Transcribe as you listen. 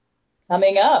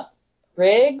Coming up,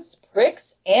 Prigs,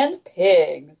 Pricks, and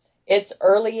Pigs. It's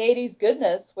early 80s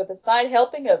goodness with a side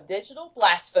helping of digital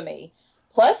blasphemy.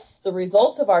 Plus, the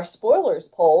results of our spoilers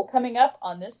poll coming up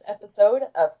on this episode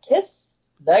of Kiss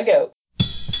the Goat.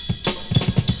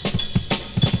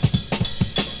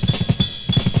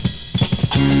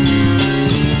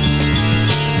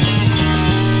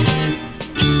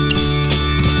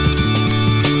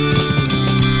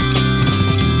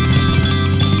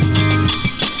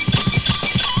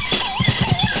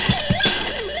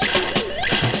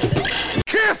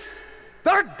 Kiss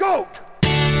the Goat!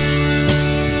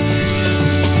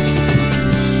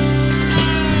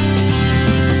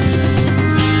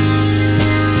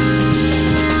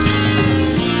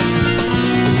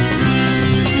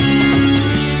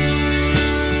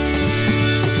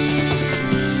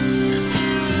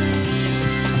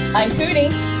 I'm Cootie.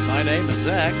 My name is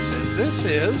X, and this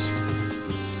is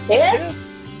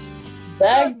Kiss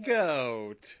the the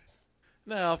Goat.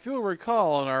 Now, if you'll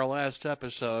recall in our last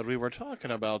episode, we were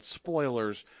talking about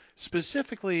spoilers,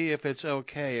 specifically if it's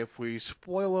okay if we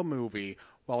spoil a movie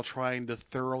while trying to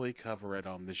thoroughly cover it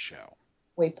on the show.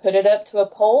 We put it up to a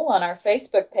poll on our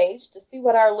Facebook page to see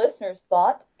what our listeners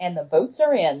thought, and the votes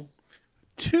are in.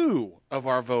 2 of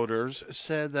our voters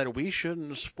said that we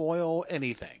shouldn't spoil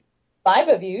anything. 5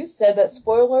 of you said that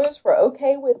spoilers were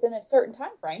okay within a certain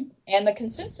time frame, and the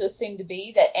consensus seemed to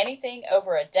be that anything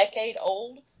over a decade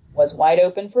old was wide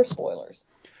open for spoilers.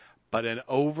 But an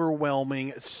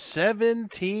overwhelming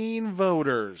 17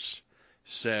 voters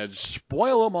said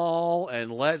spoil them all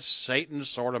and let Satan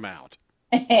sort them out.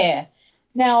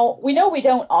 Now, we know we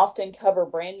don't often cover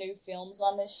brand new films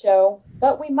on this show,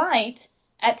 but we might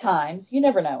at times. You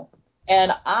never know.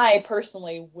 And I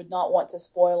personally would not want to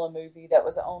spoil a movie that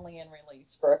was only in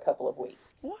release for a couple of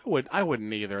weeks. Well, I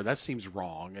wouldn't either. That seems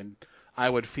wrong, and I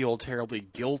would feel terribly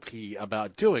guilty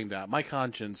about doing that. My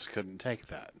conscience couldn't take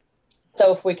that.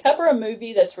 So if we cover a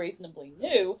movie that's reasonably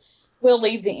new, we'll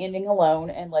leave the ending alone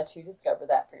and let you discover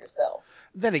that for yourselves.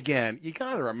 Then again, you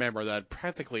got to remember that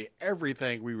practically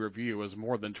everything we review is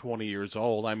more than 20 years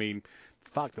old. I mean,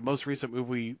 fuck, the most recent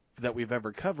movie that we've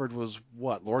ever covered was,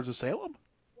 what, Lords of Salem?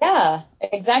 Yeah,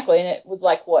 exactly. And it was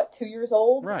like, what, 2 years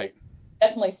old? Right. It's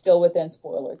definitely still within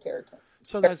spoiler territory.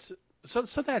 So that's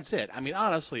it. I mean,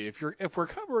 honestly, if we're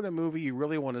covering a movie you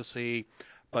really want to see,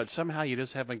 but somehow you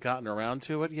just haven't gotten around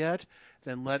to it yet,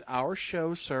 then let our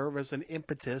show serve as an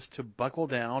impetus to buckle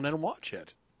down and watch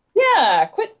it. Yeah,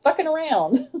 quit fucking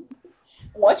around.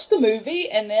 Watch the movie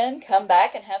and then come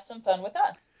back and have some fun with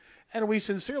us. And we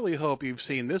sincerely hope you've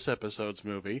seen this episode's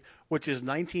movie, which is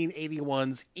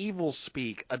 1981's Evil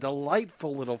Speak, a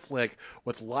delightful little flick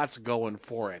with lots going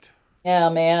for it. Yeah,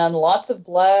 man, lots of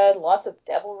blood, lots of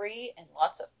devilry, and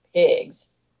lots of pigs.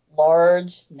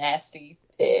 Large, nasty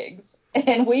pigs.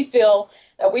 And we feel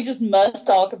that we just must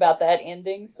talk about that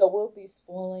ending, so we'll be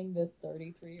spoiling this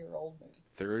 33-year-old movie.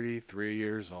 33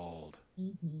 years old.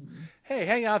 Mm-hmm. Hey,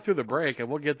 hang out through the break and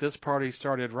we'll get this party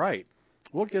started right.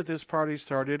 We'll get this party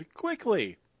started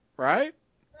quickly, right?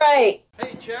 Right.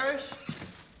 Hey, Cherish.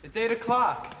 It's 8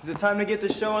 o'clock. Is it time to get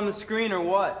the show on the screen or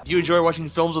what? Do you enjoy watching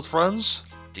films with friends?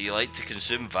 Do you like to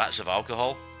consume vats of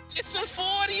alcohol? It's some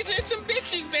 40s and some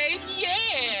bitches, baby,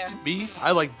 yeah! Me,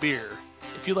 I like beer.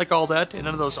 If you like all that and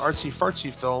none of those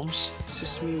artsy-fartsy films... Does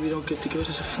this mean we don't get to go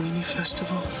to the Fellini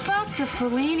Festival? Fuck the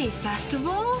Fellini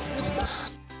Festival?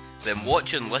 Then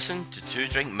watch and listen to 2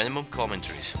 Drink Minimum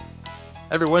commentaries.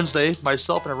 Every Wednesday,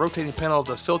 myself and a rotating panel of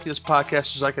the filthiest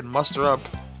podcasters I can muster up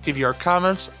give you our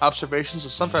comments, observations,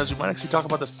 and sometimes we might actually talk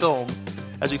about the film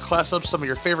as we class up some of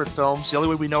your favorite films the only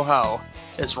way we know how,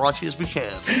 as raunchy as we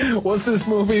can. What's this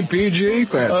movie, PG?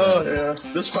 Oh, yeah.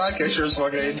 This podcast sure is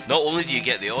fucking... Not only do you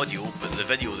get the audio, but the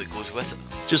video that goes with it.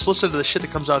 Just listen to the shit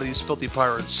that comes out of these filthy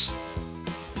pirates.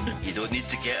 You don't need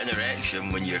to get an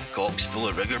erection when your cock's full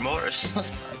of rigor mortis.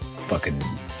 Fucking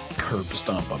curb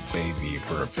stomp a baby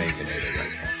for a Baconator right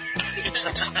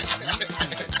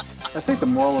now. I think the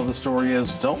moral of the story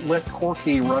is don't let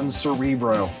Corky run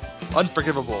Cerebro.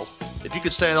 Unforgivable. If you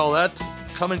could stand all that,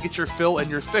 come and get your fill and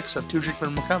your fix of 2 Drink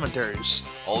Minimum Commentaries.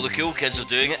 All the cool kids are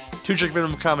doing it. 2 Drink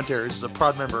Minimum Commentaries is a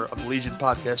proud member of the Legion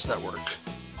Podcast Network.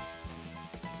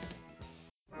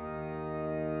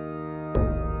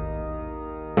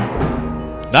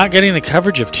 Not getting the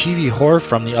coverage of TV horror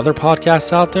from the other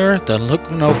podcasts out there? Then look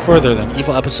no further than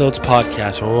Evil Episodes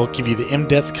Podcast, where we'll give you the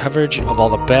in-depth coverage of all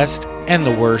the best and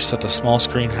the worst that the small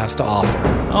screen has to offer.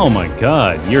 Oh my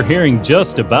god, you're hearing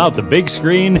just about the big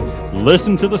screen?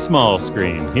 Listen to the small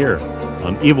screen here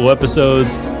on Evil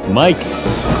Episodes. Mike,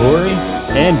 Corey,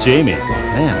 and Jamie.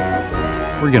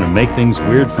 Man, we're gonna make things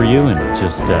weird for you and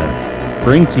just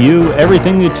bring to you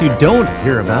everything that you don't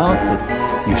hear about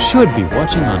that you should be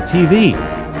watching on TV.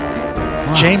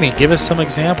 Wow. Jamie, give us some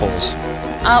examples.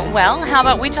 Well, how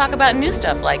about we talk about new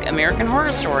stuff like American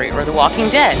Horror Story or The Walking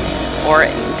Dead, or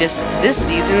this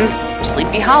season's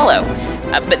Sleepy Hollow.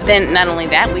 But then, not only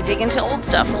that, we dig into old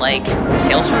stuff like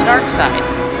Tales from the Dark Side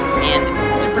and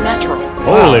Supernatural.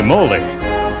 Holy moly!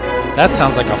 That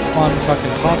sounds like a fun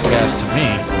fucking podcast to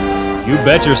me. You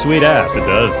bet your sweet ass it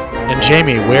does. And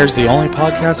Jamie, where's the only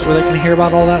podcast where they can hear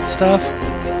about all that stuff?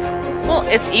 Well,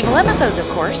 it's Evil Episodes, of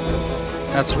course.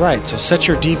 That's right, so set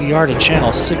your DVR to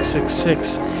channel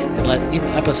 666 and let Evil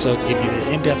Episodes give you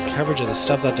the in-depth coverage of the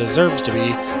stuff that deserves to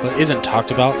be but isn't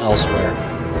talked about elsewhere.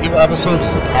 Evil Episodes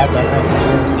is a Pod Network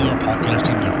Horror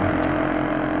Podcasting Network.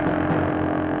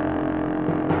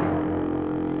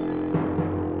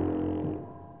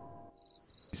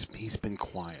 He's been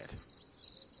quiet.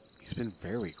 He's been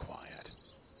very quiet.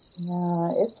 Yeah,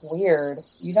 it's weird.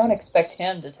 You don't expect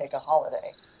him to take a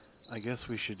holiday. I guess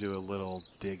we should do a little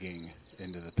digging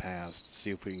into the past,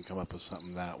 see if we can come up with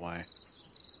something that way.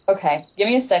 Okay, give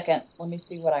me a second. Let me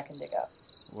see what I can dig up.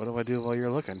 What do I do while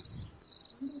you're looking?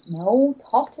 No,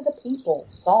 talk to the people.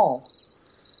 Stall.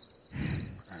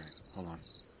 Alright, hold on.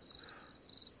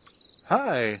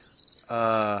 Hi,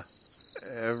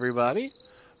 everybody.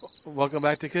 Welcome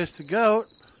back to Kiss the Goat.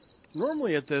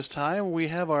 Normally at this time we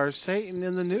have our Satan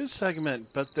in the News segment,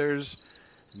 but there's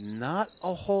not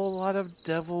a whole lot of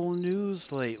devil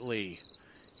news lately.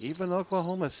 Even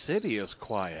Oklahoma City is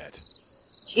quiet.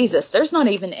 Jesus, there's not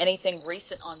even anything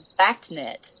recent on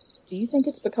FactNet. Do you think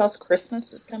it's because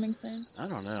Christmas is coming soon? I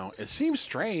don't know. It seems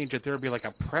strange that there would be like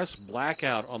a press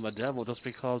blackout on the devil just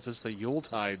because it's the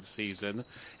Yuletide season.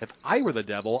 If I were the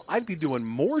devil, I'd be doing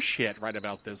more shit right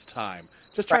about this time.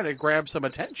 Just trying to grab some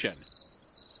attention.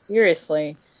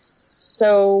 Seriously.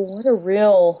 So, what do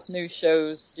real news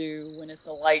shows do when it's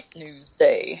a light news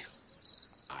day?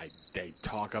 They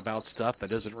talk about stuff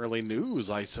that isn't really news,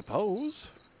 I suppose.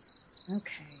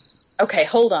 Okay,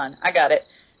 hold on. I got it.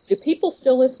 Do people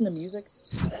still listen to music?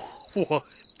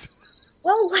 What?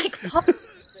 Well, like pop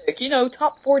music,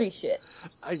 top 40 shit.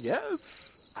 I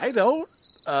guess. I don't.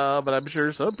 But I'm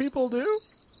sure some people do.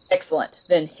 Excellent.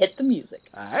 Then hit the music.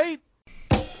 All right.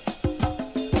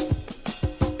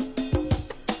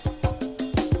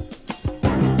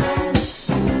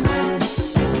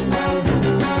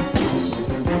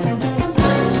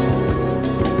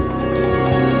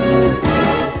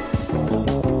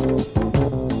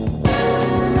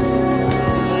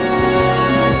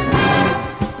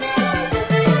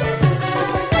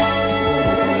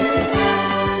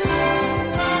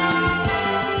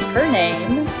 Her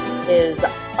name is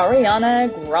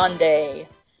Ariana Grande.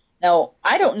 Now,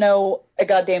 I don't know a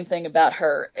goddamn thing about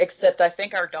her, except I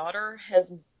think our daughter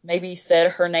has maybe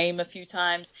said her name a few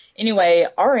times. Anyway,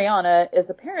 Ariana is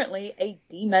apparently a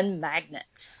demon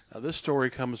magnet. Now, this story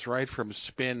comes right from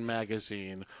Spin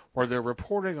Magazine, where they're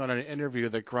reporting on an interview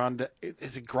that Grande...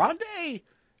 Is it Grande?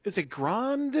 Is it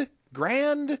Grand?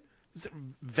 Is it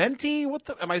Venti?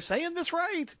 Am I saying this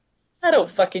right? I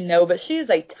don't fucking know, but she is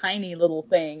a tiny little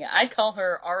thing. I call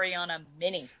her Ariana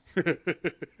Mini.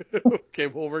 Okay,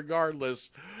 well, regardless,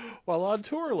 while on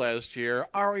tour last year,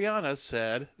 Ariana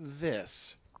said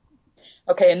this.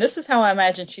 Okay, and this is how I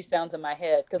imagine she sounds in my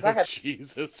head, because I have...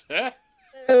 Jesus.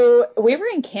 So, we were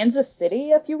in Kansas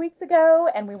City a few weeks ago,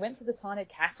 and we went to this haunted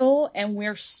castle, and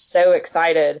we're so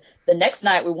excited. The next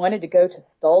night, we wanted to go to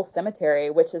Stull Cemetery,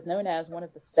 which is known as one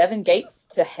of the 7 gates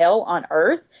to hell on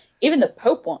Earth. Even the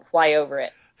Pope won't fly over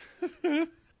it.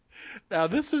 Now,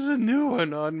 this is a new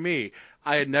one on me.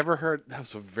 I had never heard... That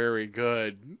was a very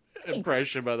good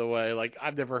impression, by the way. Like,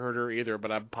 I've never heard her either,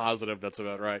 but I'm positive that's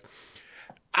about right.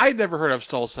 I'd never heard of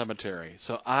Stull Cemetery,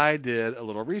 so I did a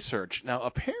little research. Now,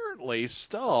 apparently,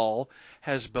 Stull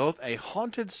has both a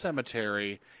haunted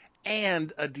cemetery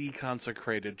and a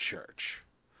deconsecrated church.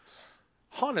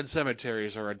 Haunted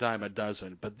cemeteries are a dime a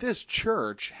dozen, but this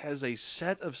church has a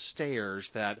set of stairs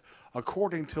that,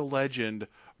 according to legend,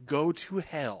 go to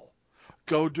hell.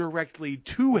 Go directly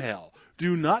to hell.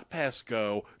 Do not pass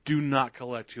go. Do not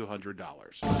collect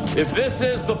 $200. If this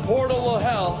is the portal of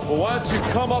hell, well, why don't you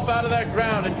come up out of that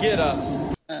ground and get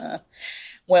us?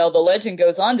 Well, the legend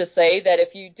goes on to say that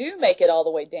if you do make it all the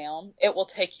way down, it will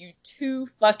take you 2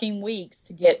 fucking weeks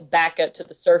to get back up to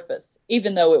the surface,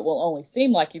 even though it will only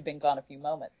seem like you've been gone a few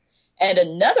moments. And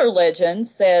another legend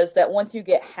says that once you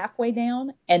get halfway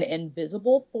down, an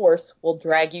invisible force will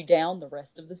drag you down the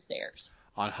rest of the stairs.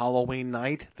 On Halloween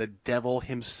night, the devil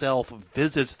himself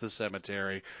visits the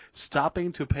cemetery,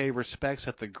 stopping to pay respects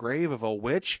at the grave of a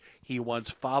witch he once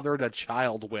fathered a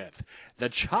child with. The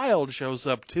child shows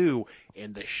up, too,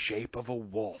 in the shape of a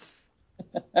wolf.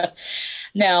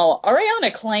 Now,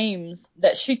 Ariana claims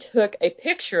that she took a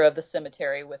picture of the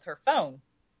cemetery with her phone,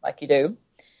 like you do.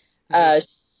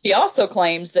 She also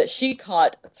claims that she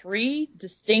caught 3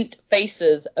 distinct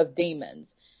faces of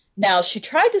demons. Now, she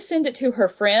tried to send it to her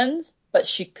friends, but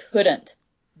she couldn't.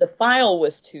 The file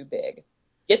was too big.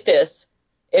 Get this.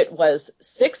 It was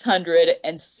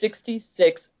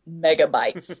 666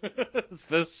 megabytes. It's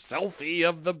the selfie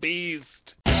of the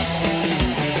beast.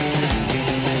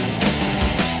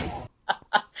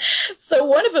 So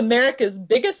one of America's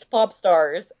biggest pop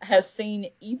stars has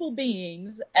seen evil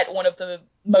beings at one of the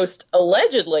most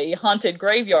allegedly haunted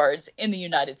graveyards in the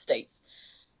United States.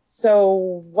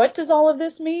 So what does all of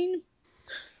this mean?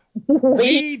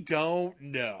 We don't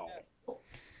know.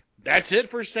 That's it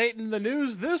for Satan the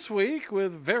News this week,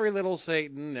 with very little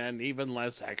Satan and even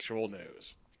less actual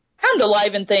news. Time to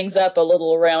liven things up a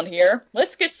little around here.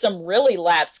 Let's get some really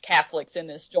lapsed Catholics in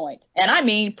this joint. And I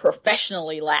mean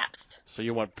professionally lapsed. So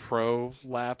you want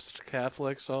pro-lapsed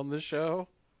Catholics on the show?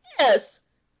 Yes.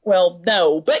 Well,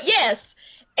 no, but yes.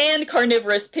 And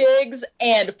carnivorous pigs,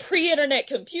 and pre-internet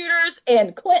computers,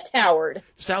 and Clint Howard.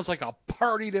 Sounds like a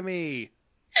party to me.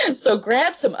 So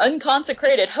grab some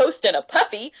unconsecrated host and a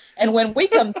puppy, and when we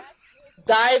come back, we'll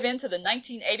dive into the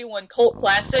 1981 cult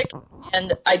classic,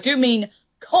 and I do mean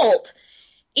cult,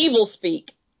 Evil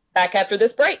Speak. Back after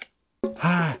this break.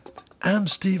 Hi, I'm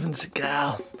Steven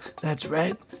Seagal. That's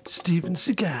right, Steven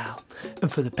Seagal. And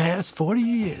for the past 40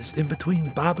 years, in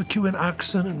between barbecuing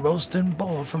oxen and roasting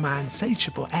boar for my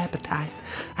insatiable appetite,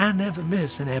 I never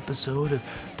miss an episode of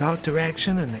Dr.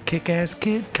 Action and the Kick-Ass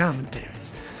Kid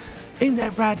commentaries. Ain't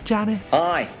that right, Johnny?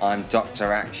 Hi, I'm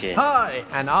Dr. Action. Hi,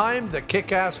 and I'm the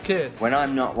Kick-Ass Kid. When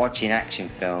I'm not watching action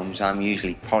films, I'm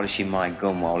usually polishing my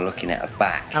gun while looking at a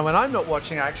bat. And when I'm not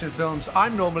watching action films,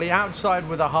 I'm normally outside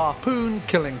with a harpoon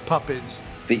killing puppies.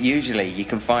 But usually you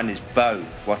can find us both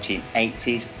watching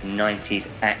 80s, 90s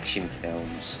action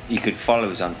films. You could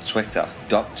follow us on Twitter,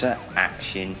 Dr.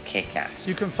 Action Kickass.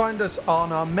 You can find us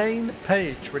on our main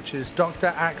page, which is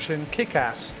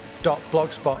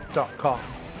dractionkickass.blogspot.com.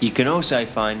 You can also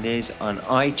find us on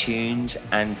iTunes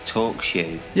and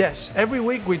TalkShoe. Yes, every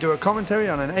week we do a commentary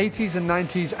on an 80s and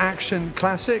 90s action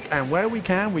classic, and where we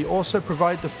can, we also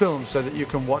provide the film so that you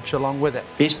can watch along with it.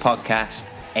 This podcast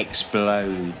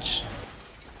explodes.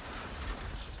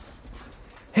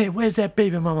 Hey, where's that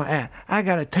baby mama at? I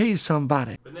gotta tase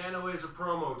somebody. Banana Laser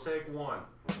promo, take 1.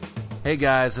 Hey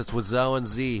guys, it's Wazell and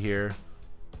Z here.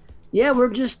 Yeah, we're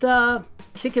just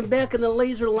kicking back in the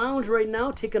Laser Lounge right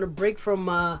now, taking a break from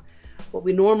what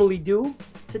we normally do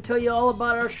to tell you all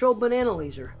about our show, Banana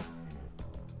Laser.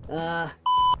 We're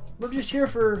just here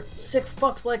for sick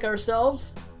fucks like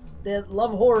ourselves that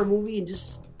love horror movie and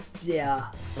just, yeah,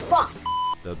 fuck.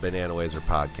 The Banana Laser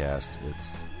podcast,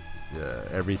 it's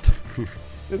everything.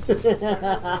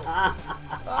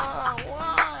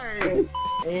 Why?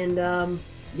 And,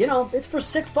 you know, it's for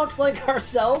sick fucks like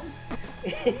ourselves.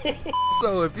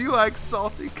 So if you like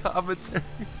salty commentary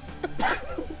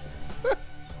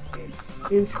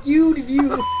and skewed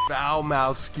views, foul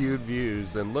mouth skewed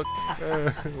views, then look,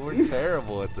 we're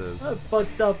terrible at this. I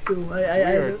fucked up too.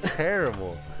 We're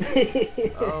terrible.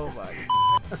 Oh my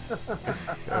God.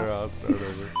 I'll start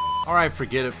over. All right,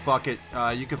 forget it, fuck it.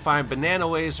 You can find Banana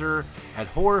Laser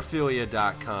at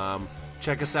horrorphilia.com.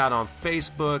 Check us out on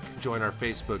Facebook. Join our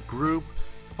Facebook group.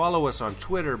 Follow us on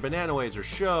Twitter, Banana Laser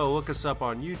Show. Look us up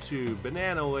on YouTube,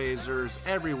 Banana Lasers,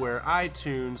 everywhere,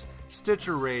 iTunes,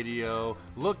 Stitcher Radio.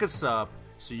 Look us up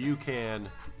so you can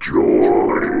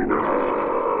join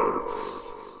us.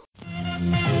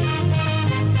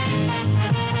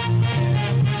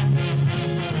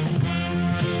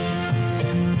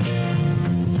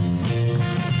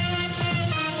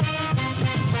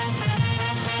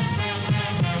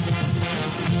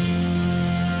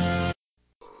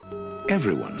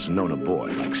 Everyone's known a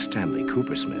boy like Stanley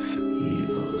Coopersmith.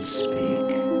 Evil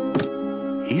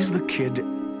Speak. He's the kid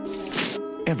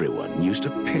everyone used to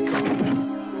pick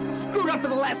on. Screwed up for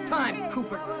the last time,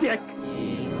 Cooper Dick.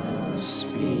 Evil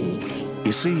Speak.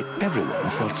 You see, everyone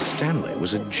felt Stanley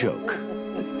was a joke.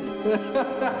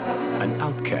 An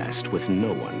outcast with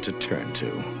no one to turn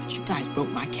to. But you guys broke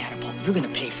my catapult. You're gonna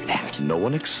pay for that. No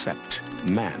one except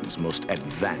man's most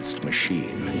advanced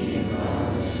machine.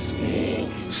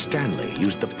 Stanley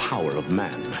used the power of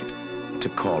man to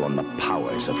call on the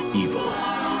powers of evil.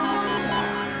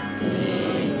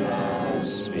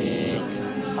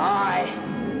 I,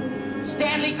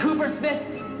 Stanley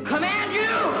Coopersmith, command you!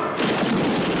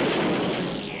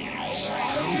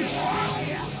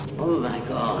 Oh my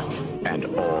God. And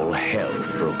all hell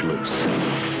broke loose.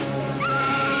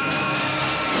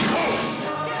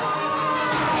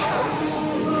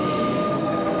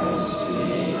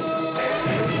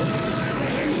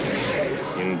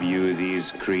 Imbue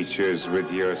these creatures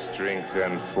with your strength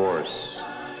and force.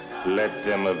 Let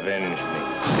them avenge me.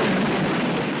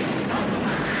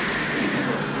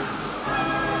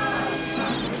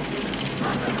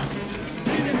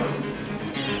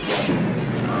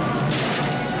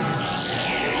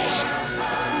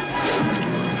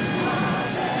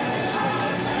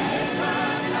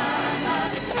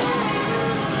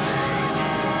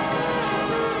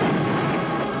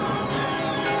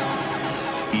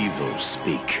 Evil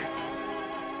speak.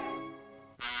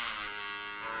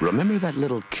 Remember that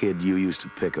little kid you used to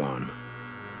pick on?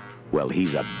 Well,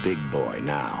 he's a big boy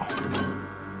now.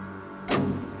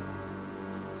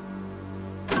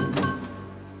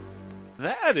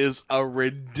 That is a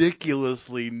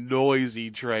ridiculously noisy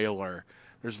trailer.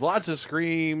 There's lots of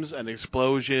screams and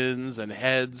explosions and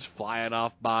heads flying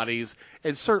off bodies.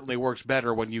 It certainly works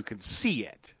better when you can see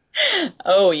it.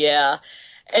 Oh, yeah.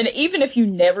 And even if you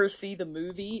never see the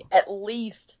movie, at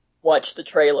least watch the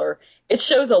trailer. It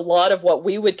shows a lot of what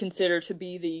we would consider to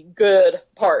be the good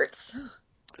parts.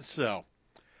 So,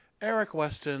 Eric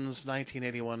Weston's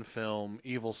 1981 film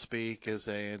Evil Speak is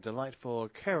a delightful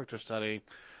character study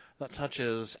that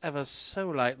touches ever so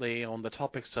lightly on the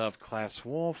topics of class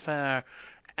warfare,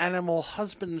 animal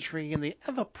husbandry, and the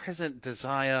ever-present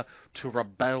desire to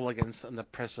rebel against an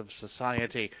oppressive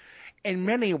society. In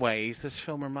many ways, this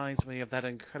film reminds me of that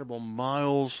incredible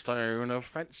milestone of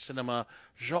French cinema,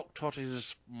 Jacques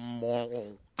Tati's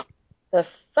Monk. The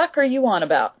fuck are you on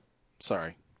about?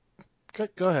 Sorry.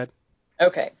 Go ahead.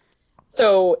 Okay.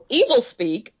 So, Evil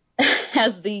Speak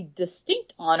has the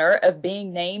distinct honor of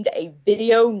being named a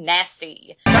video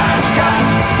nasty.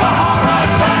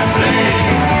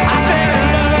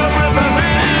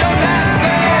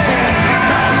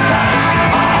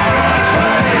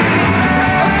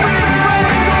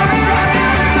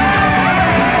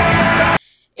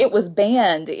 It was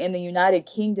banned in the United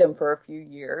Kingdom for a few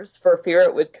years for fear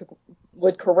it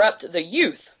would corrupt the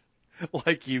youth.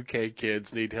 Like UK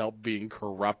kids need help being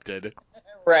corrupted.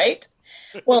 Right?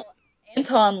 Well,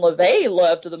 Anton LaVey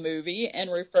loved the movie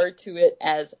and referred to it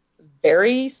as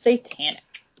very satanic.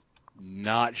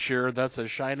 Not sure that's a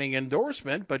shining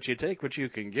endorsement, but you take what you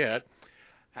can get.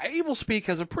 Evil Speak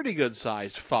has a pretty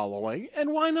good-sized following,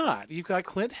 and why not? You've got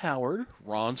Clint Howard,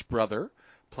 Ron's brother,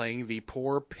 playing the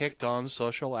poor, picked-on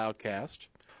social outcast.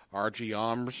 R.G.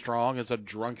 Armstrong as a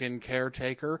drunken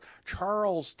caretaker,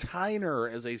 Charles Tyner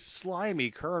as a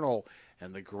slimy colonel,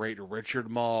 and the great Richard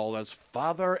Mall as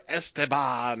Father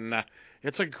Esteban.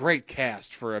 It's a great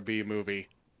cast for a B-movie.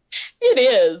 It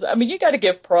is. I mean, you got to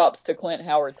give props to Clint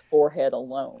Howard's forehead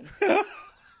alone.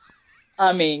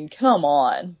 I mean, come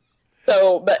on.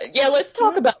 So, but yeah, let's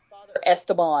talk about Father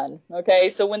Esteban. Okay,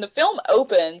 so when the film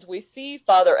opens, we see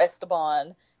Father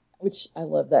Esteban, which I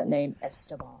love that name,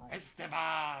 Esteban.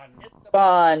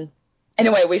 Esteban.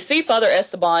 Anyway, we see Father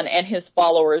Esteban and his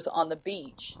followers on the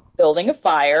beach, building a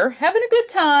fire, having a good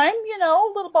time, you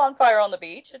know, a little bonfire on the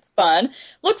beach. It's fun.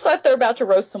 Looks like they're about to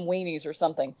roast some weenies or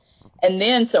something. And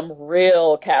then some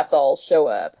real Cathals show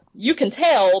up. You can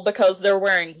tell because they're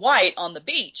wearing white on the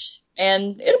beach.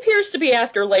 And it appears to be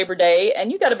after Labor Day,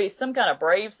 and you got to be some kind of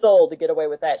brave soul to get away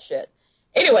with that shit.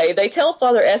 Anyway, they tell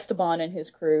Father Esteban and his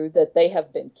crew that they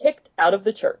have been kicked out of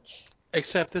the church.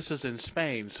 Except this is in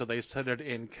Spain, so they said it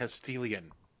in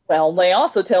Castilian. Well, they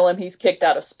also tell him he's kicked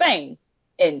out of Spain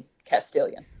in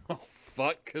Castilian. Oh,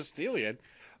 fuck Castilian.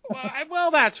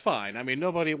 Well, that's fine. I mean,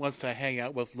 nobody wants to hang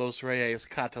out with Los Reyes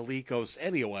Catolicos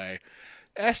anyway.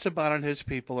 Esteban and his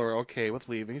people are okay with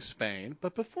leaving Spain,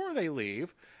 but before they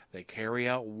leave, they carry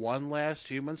out one last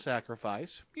human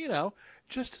sacrifice, you know,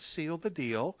 just to seal the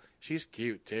deal. She's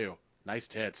cute, too. Nice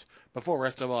tits. Before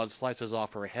Esteban slices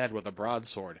off her head with a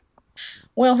broadsword.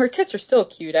 Well, her tits are still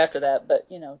cute after that, but,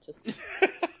 you know, just...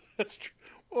 That's true.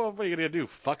 Well, what are you going to do,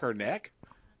 fuck her neck?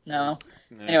 No.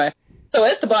 Anyway, so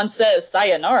Esteban says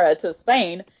sayonara to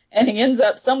Spain, and he ends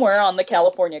up somewhere on the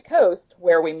California coast,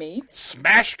 where we meet...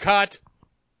 Smash cut!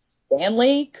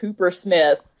 Stanley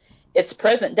Coopersmith. It's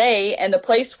present day, and the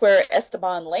place where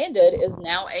Esteban landed is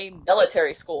now a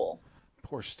military school.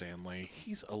 Poor Stanley.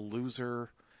 He's a loser.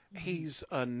 He's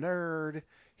a nerd.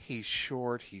 He's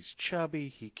short. He's chubby.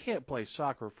 He can't play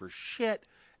soccer for shit.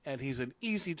 and he's an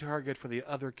easy target for the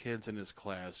other kids in his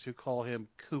class who call him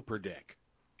Cooper Dick.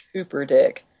 Cooper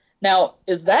Dick. Now,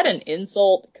 is that an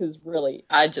insult? Because really,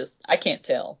 I can't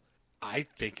tell. I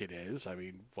think it is. I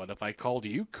mean, what if I called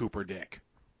you Cooper Dick?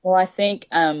 Well, I think,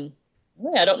 really,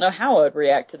 I don't know how I would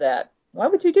react to that. Why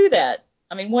would you do that?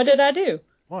 I mean, what did I do?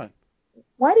 What?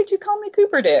 Why did you call me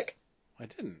Cooper Dick? I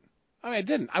didn't. I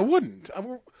didn't. I wouldn't.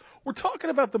 We're talking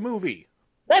about the movie.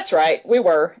 That's right, we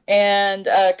were. And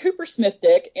Cooper Smith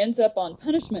Dick ends up on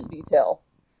punishment detail.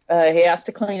 He has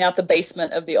to clean out the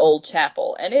basement of the old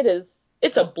chapel, and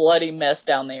it's a bloody mess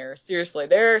down there. Seriously,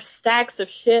 there are stacks of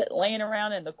shit laying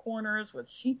around in the corners with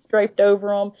sheets draped over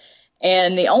them.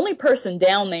 And the only person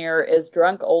down there is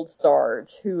drunk old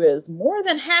Sarge, who is more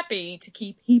than happy to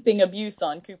keep heaping abuse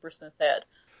on Cooper Smith's head.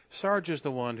 Sarge is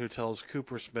the one who tells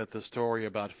Cooper Smith the story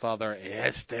about Father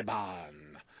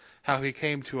Esteban, how he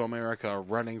came to America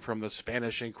running from the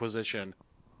Spanish Inquisition.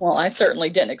 Well, I certainly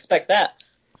didn't expect that.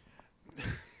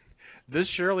 This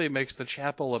surely makes the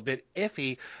chapel a bit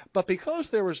iffy, but because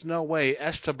there was no way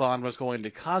Esteban was going to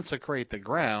consecrate the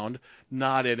ground,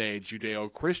 not in a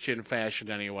Judeo-Christian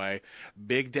fashion anyway,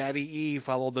 Big Daddy E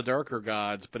followed the darker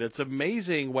gods, but it's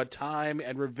amazing what time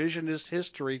and revisionist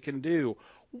history can do.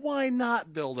 Why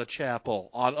not build a chapel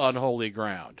on unholy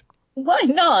ground? Why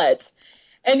not?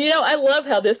 And, I love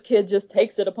how this kid just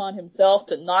takes it upon himself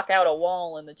to knock out a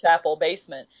wall in the chapel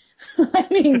basement. I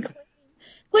mean,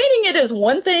 cleaning it is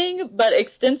one thing, but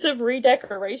extensive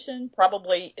redecoration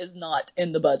probably is not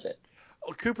in the budget.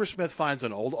 Well, Cooper Smith finds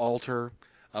an old altar,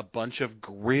 a bunch of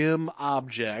grim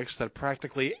objects that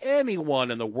practically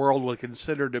anyone in the world would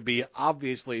consider to be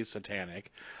obviously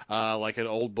satanic, like an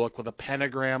old book with a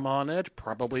pentagram on it,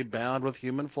 probably bound with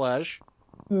human flesh.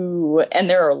 Ooh, and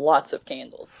there are lots of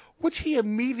candles. Which he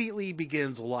immediately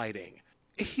begins lighting.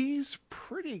 He's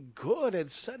pretty good at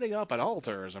setting up an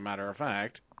altar, as a matter of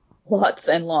fact. Lots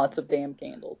and lots of damn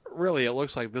candles. Really, it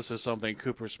looks like this is something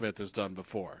Cooper Smith has done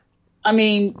before. I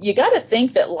mean, you got to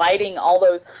think that lighting all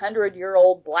those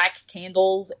 100-year-old black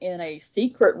candles in a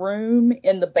secret room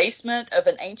in the basement of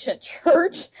an ancient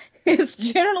church is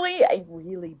generally a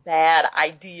really bad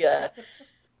idea.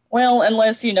 Well,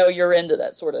 unless, you're into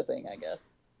that sort of thing, I guess.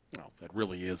 Well, that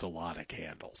really is a lot of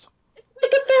candles. It's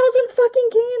like 1,000 fucking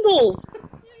candles.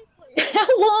 Seriously,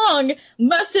 how long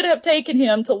must it have taken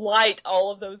him to light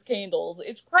all of those candles?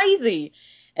 It's crazy.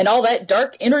 And all that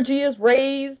dark energy is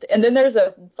raised, and then there's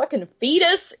a fucking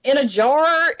fetus in a jar,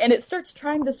 and it starts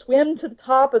trying to swim to the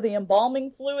top of the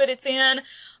embalming fluid it's in.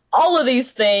 All of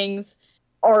these things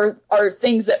are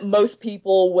things that most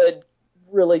people would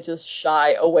really just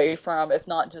shy away from, if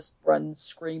not just run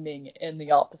screaming in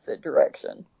the opposite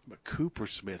direction. But Cooper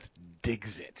Smith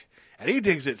digs it. And he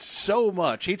digs it so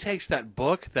much, he takes that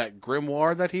book, that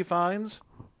grimoire that he finds,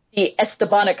 the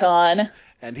Estebanicon,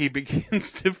 and he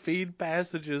begins to feed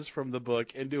passages from the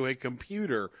book into a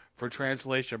computer for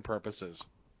translation purposes.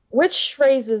 Which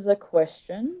raises a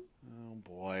question. Oh,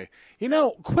 boy.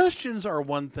 Questions are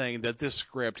one thing that this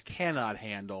script cannot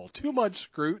handle. Too much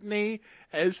scrutiny,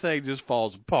 this thing just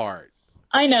falls apart.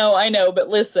 I know, but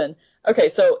listen. Okay,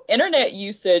 so internet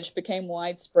usage became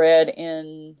widespread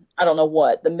in, I don't know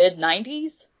what, the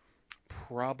mid-90s?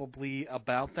 Probably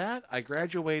about that. I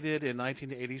graduated in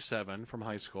 1987 from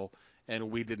high school, and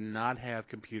we did not have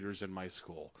computers in my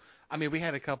school. I mean, we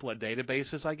had a couple of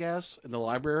databases, I guess, in the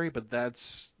library, but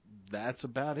that's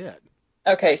about it.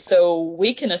 Okay, so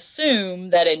we can assume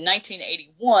that in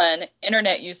 1981,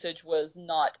 internet usage was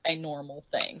not a normal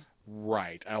thing.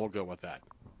 Right, I will go with that.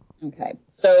 Okay,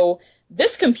 so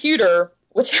this computer,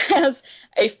 which has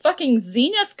a fucking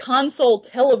Zenith console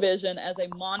television as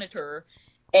a monitor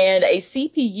and a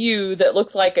CPU that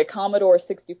looks like a Commodore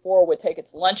 64 would take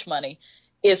its lunch money,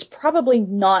 is probably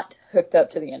not hooked up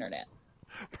to the internet.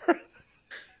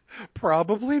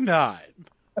 Probably not.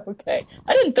 Okay,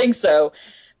 I didn't think so.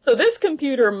 So this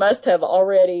computer must have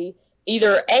already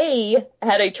either A,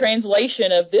 had a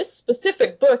translation of this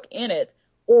specific book in it,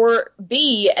 or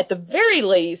B, at the very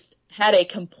least, had a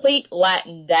complete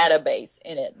Latin database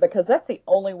in it, because that's the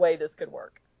only way this could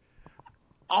work.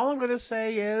 All I'm going to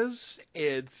say is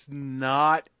it's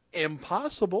not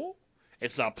impossible.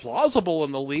 It's not plausible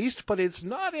in the least, but it's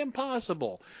not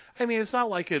impossible. I mean, it's not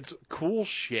like it's cool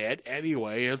shit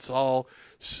anyway. It's all,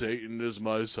 Satan is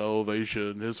my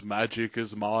salvation, his magic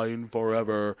is mine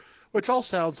forever, which all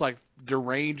sounds like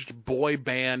deranged boy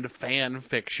band fan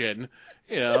fiction,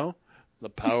 The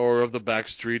power of the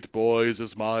Backstreet Boys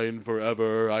is mine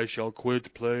forever. I shall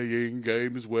quit playing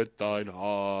games with thine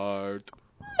heart.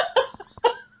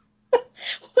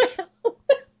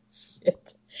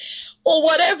 Shit. Well,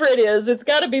 whatever it is, it's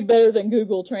got to be better than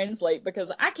Google Translate,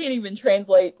 because I can't even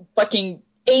translate fucking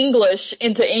English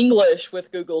into English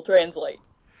with Google Translate.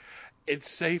 It's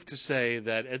safe to say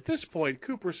that at this point,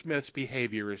 Cooper Smith's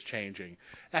behavior is changing.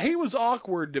 Now, he was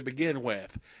awkward to begin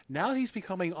with. Now he's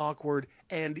becoming awkward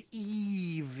and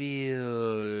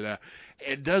evil.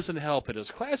 It doesn't help that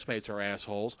his classmates are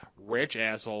assholes, rich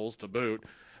assholes to boot.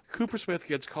 Cooper Smith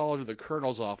gets called to the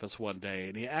colonel's office one day,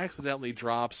 and he accidentally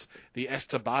drops the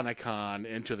Estebanicon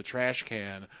into the trash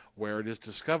can, where it is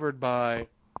discovered by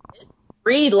Miss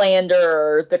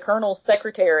Friedlander, the colonel's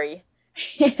secretary.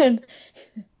 And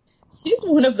she's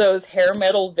one of those hair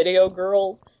metal video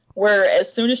girls where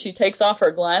as soon as she takes off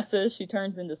her glasses, she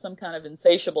turns into some kind of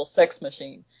insatiable sex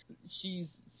machine. She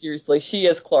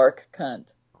is Clark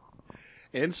Kent.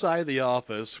 Inside the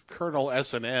office, Colonel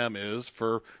S&M is,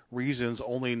 for reasons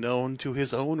only known to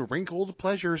his own wrinkled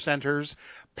pleasure centers,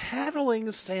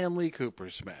 paddling Stanley Cooper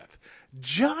Smith.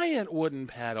 Giant wooden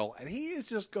paddle, and he is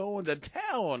just going to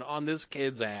town on this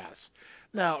kid's ass.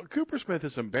 Now, Cooper Smith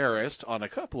is embarrassed on a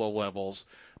couple of levels.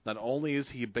 Not only is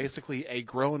he basically a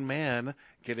grown man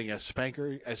getting a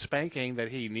spanking that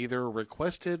he neither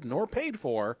requested nor paid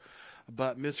for,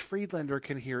 but Miss Friedlander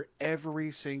can hear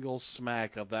every single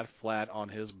smack of that flat on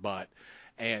his butt,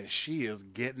 and she is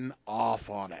getting off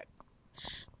on it.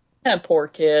 That poor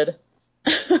kid.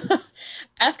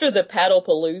 After the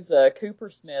Paddlepalooza, Cooper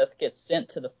Smith gets sent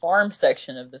to the farm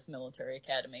section of this military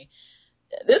academy.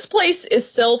 This place is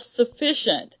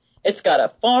self-sufficient. It's got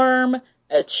a farm,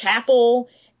 a chapel.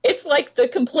 It's like the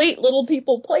complete Little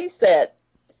People play set.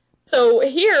 So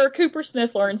here, Cooper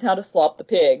Smith learns how to slop the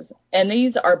pigs. And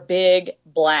these are big,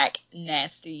 black,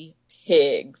 nasty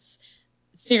pigs.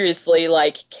 Seriously,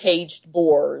 like caged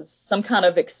boars. Some kind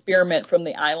of experiment from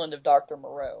the island of Dr.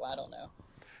 Moreau. I don't know.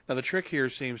 Now, the trick here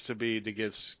seems to be to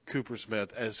get Cooper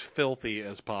Smith as filthy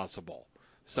as possible.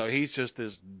 So he's just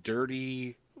this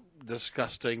dirty,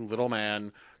 disgusting little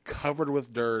man covered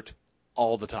with dirt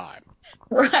all the time.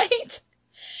 Right?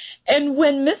 And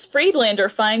when Miss Friedlander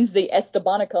finds the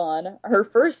Estebanicon, her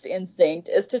first instinct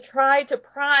is to try to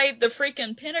pry the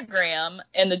freaking pentagram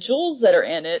and the jewels that are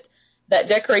in it that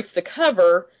decorates the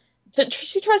cover.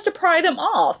 She tries to pry them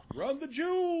off. Run the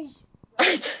jewels!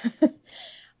 Right.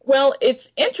 Well,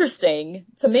 it's interesting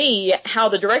to me how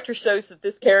the director shows that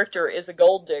this character is a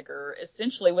gold digger,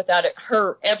 essentially without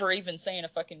her ever even saying a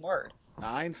fucking word.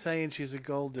 I ain't saying she's a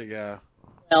gold digger.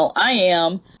 Well, I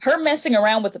am. Her messing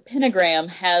around with the pentagram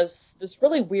has this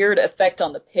really weird effect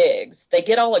on the pigs. They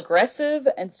get all aggressive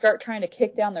and start trying to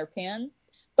kick down their pen,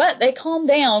 but they calm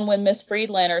down when Miss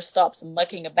Friedlander stops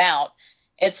mucking about.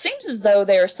 It seems as though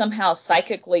they are somehow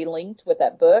psychically linked with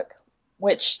that book,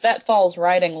 which that falls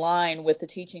right in line with the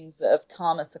teachings of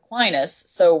Thomas Aquinas,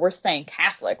 so we're staying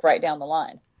Catholic right down the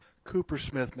line. Cooper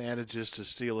Smith manages to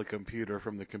steal a computer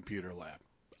from the computer lab.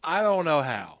 I don't know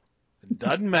how. It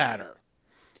doesn't matter.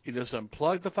 He just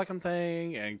unplugged the fucking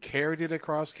thing and carried it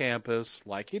across campus,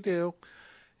 like you do,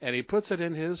 and he puts it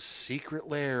in his secret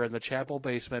lair in the chapel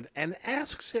basement and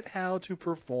asks it how to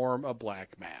perform a black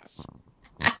mass.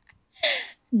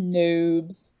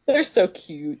 Noobs. They're so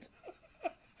cute.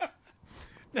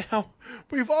 Now,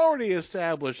 we've already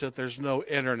established that there's no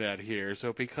internet here,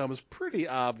 so it becomes pretty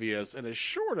obvious in a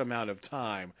short amount of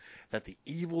time that the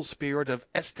evil spirit of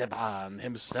Esteban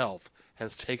himself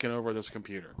has taken over this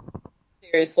computer.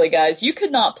 Seriously, guys, you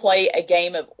could not play a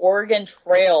game of Oregon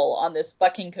Trail on this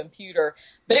fucking computer,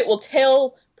 but it will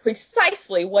tell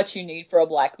precisely what you need for a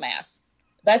black mass.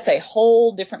 That's a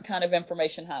whole different kind of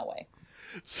information highway.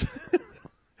 So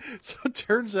it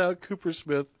turns out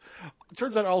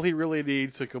all he really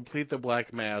needs to complete the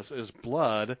black mass is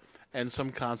blood and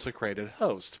some consecrated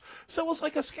host. So it's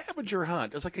like a scavenger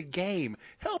hunt. It's like a game.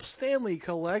 Help Stanley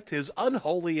collect his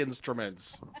unholy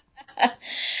instruments. And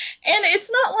it's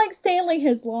not like Stanley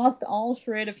has lost all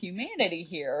shred of humanity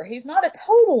here. He's not a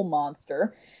total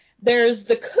monster. There's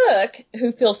the cook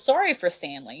who feels sorry for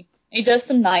Stanley. He does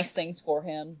some nice things for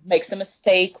him, makes him a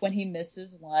steak when he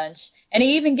misses lunch, and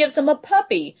he even gives him a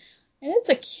puppy. And it's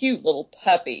a cute little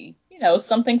puppy. You know,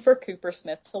 something for Cooper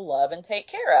Smith to love and take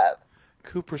care of.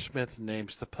 Cooper Smith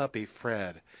names the puppy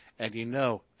Fred, and you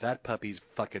know that puppy's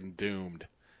fucking doomed.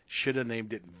 Should have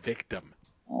named it Victim.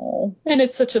 Oh, and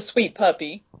it's such a sweet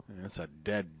puppy. It's a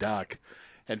dead duck.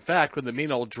 In fact, when the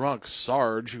mean old drunk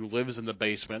Sarge, who lives in the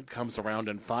basement, comes around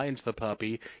and finds the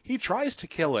puppy, he tries to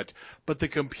kill it, but the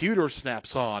computer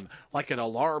snaps on like an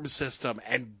alarm system,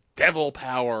 and devil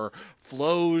power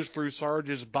flows through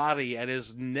Sarge's body, and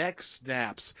his neck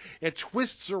snaps. It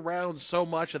twists around so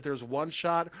much that there's one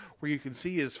shot where you can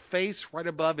see his face right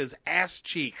above his ass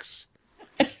cheeks.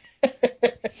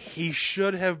 He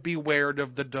should have bewared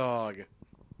of the dog.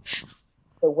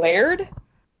 Bewared?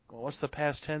 Well, what's the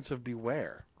past tense of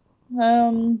beware?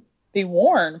 Be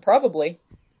warned, probably.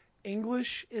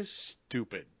 English is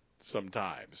stupid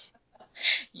sometimes.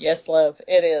 Yes, love,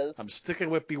 it is. I'm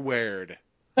sticking with bewared.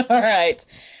 All right.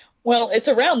 Well, it's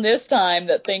around this time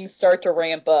that things start to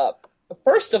ramp up.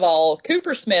 First of all,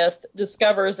 Cooper Smith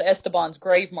discovers Esteban's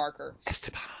grave marker.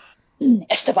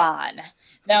 Esteban.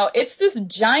 Now, it's this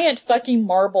giant fucking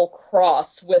marble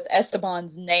cross with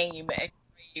Esteban's name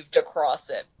engraved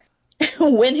across it.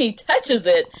 When he touches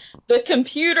it, the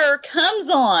computer comes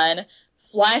on,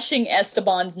 flashing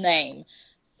Esteban's name.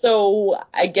 So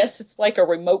I guess it's like a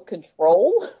remote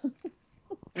control.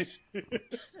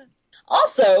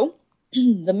 Also,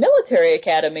 the military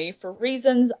academy, for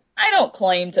reasons I don't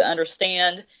claim to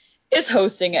understand, is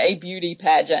hosting a beauty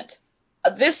pageant.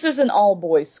 This is an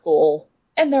all-boys school,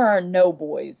 and there are no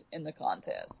boys in the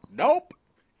contest. Nope.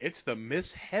 It's the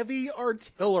Miss Heavy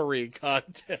Artillery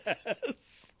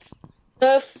contest.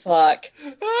 The fuck?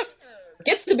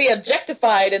 Gets to be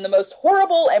objectified in the most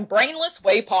horrible and brainless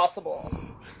way possible.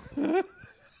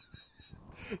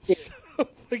 So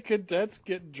the cadets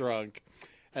get drunk,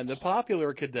 and the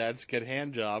popular cadets get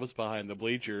hand jobs behind the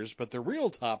bleachers, but the real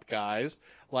top guys,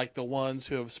 like the ones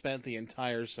who have spent the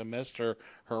entire semester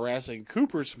harassing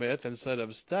Cooper Smith instead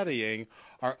of studying,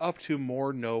 are up to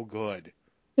more no good.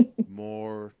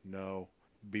 More no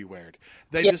beware.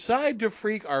 They decide to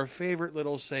freak our favorite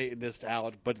little Satanist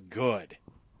out, but good.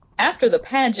 After the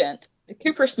pageant,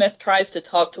 Cooper Smith tries to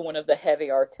talk to one of the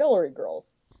heavy artillery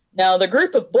girls. Now, the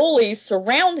group of bullies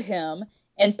surround him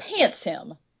and pants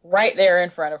him right there in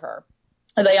front of her.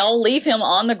 They all leave him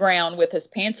on the ground with his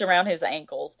pants around his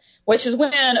ankles, which is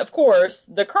when, of course,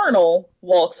 the colonel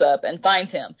walks up and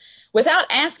finds him.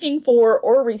 Without asking for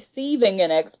or receiving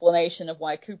an explanation of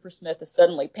why Cooper Smith is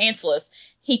suddenly pantsless,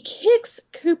 he kicks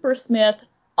Cooper Smith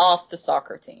off the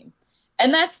soccer team.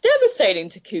 And that's devastating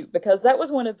to Coop, because that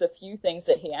was one of the few things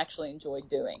that he actually enjoyed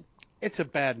doing. It's a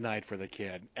bad night for the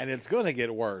kid, and it's going to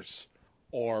get worse.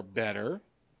 Or better,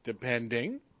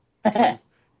 depending.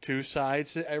 Two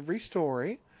sides to every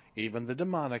story, even the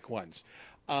demonic ones.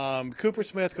 Cooper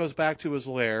Smith goes back to his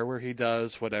lair where he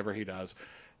does whatever he does.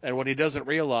 And what he doesn't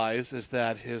realize is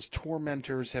that his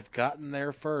tormentors have gotten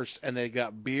there first, and they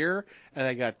got beer and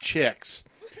they got chicks.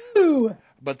 Ooh.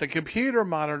 But the computer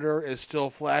monitor is still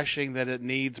flashing that it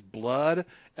needs blood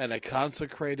and a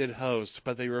consecrated host,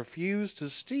 but they refuse to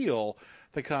steal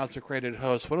the consecrated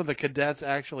host. One of the cadets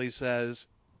actually says,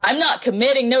 "I'm not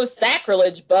committing no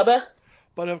sacrilege, Bubba."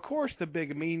 But of course the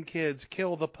big mean kids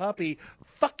kill the puppy.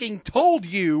 Fucking told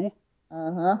you.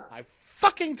 Uh-huh. I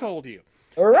fucking told you.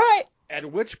 All right.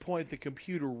 At which point the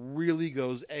computer really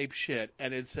goes apeshit,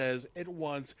 and it says it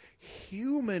wants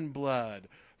human blood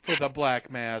for the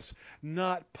Black Mass,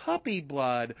 not puppy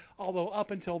blood, although up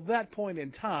until that point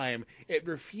in time, it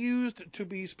refused to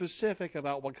be specific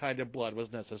about what kind of blood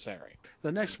was necessary.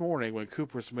 The next morning, when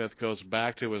Cooper Smith goes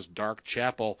back to his dark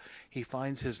chapel, he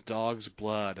finds his dog's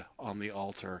blood on the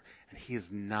altar, and he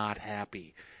is not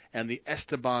happy. And the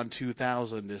Esteban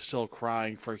 2000 is still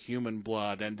crying for human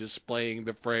blood and displaying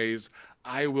the phrase,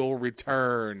 "I will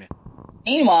return."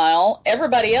 Meanwhile,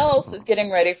 everybody else is getting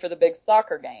ready for the big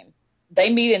soccer game. They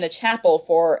meet in the chapel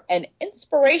for an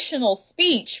inspirational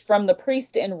speech from the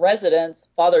priest in residence,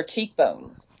 Father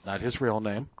Cheekbones. Not his real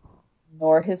name.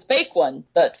 Nor his fake one,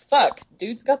 but fuck,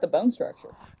 dude's got the bone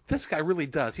structure. This guy really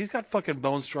does. He's got fucking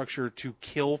bone structure to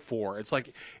kill for. It's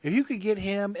like, if you could get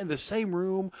him in the same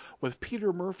room with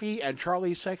Peter Murphy and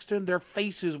Charlie Sexton, their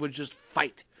faces would just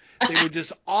fight. They would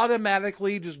just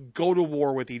automatically just go to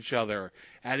war with each other.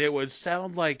 And it would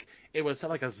sound like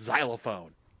a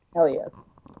xylophone. Hell yes.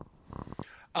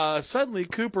 Suddenly,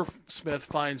 Cooper Smith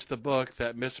finds the book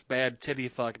that Miss Bad Titty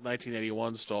Fuck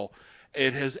 1981 stole.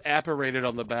 It has apparated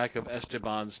on the back of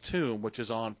Esteban's tomb, which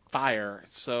is on fire,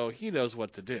 so he knows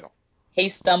what to do. He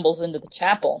stumbles into the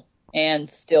chapel and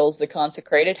steals the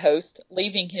consecrated host,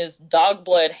 leaving his dog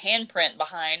blood handprint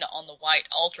behind on the white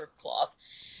altar cloth.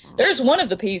 There's one of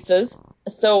the pieces,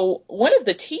 so one of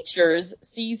the teachers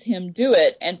sees him do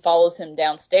it and follows him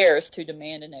downstairs to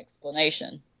demand an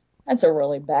explanation. That's a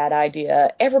really bad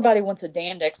idea. Everybody wants a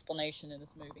damned explanation in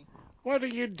this movie. What are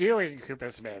you doing, Cooper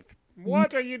Smith?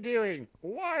 What are you doing?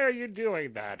 Why are you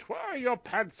doing that? Why are your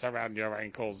pants around your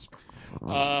ankles?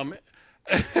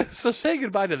 So say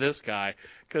goodbye to this guy,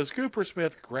 because Cooper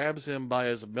Smith grabs him by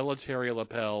his military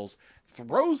lapels,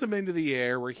 throws him into the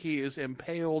air where he is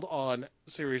impaled on,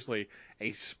 seriously,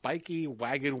 a spiky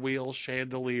wagon wheel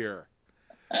chandelier.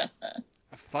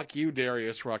 Fuck you,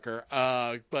 Darius Rucker.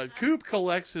 But Coop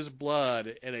collects his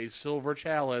blood in a silver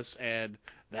chalice, and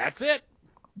that's it.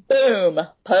 Boom.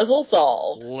 Puzzle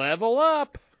solved. Level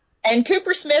up. And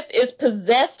Cooper Smith is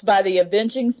possessed by the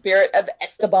avenging spirit of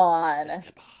Esteban.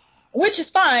 Which is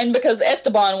fine, because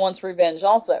Esteban wants revenge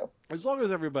also. As long as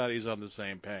everybody's on the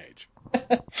same page.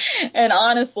 And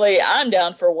honestly, I'm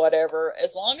down for whatever,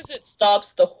 as long as it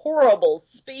stops the horrible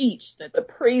speech that the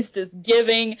priest is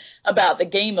giving about the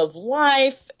game of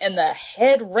life and the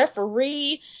head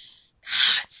referee.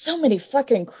 God, so many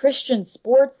fucking Christian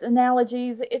sports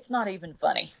analogies. It's not even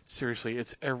funny. Seriously,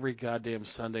 it's every goddamn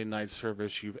Sunday night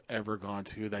service you've ever gone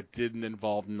to that didn't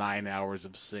involve 9 hours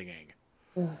of singing.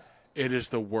 It is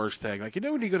the worst thing. Like, you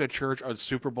know when you go to church on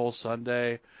Super Bowl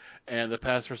Sunday and the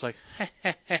pastor's like,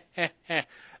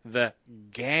 the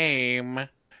game,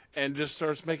 and just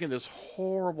starts making this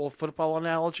horrible football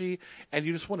analogy, and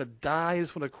you just want to die, you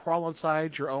just want to crawl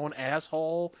inside your own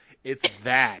asshole? It's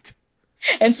that.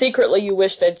 And secretly you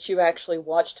wish that you actually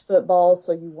watched football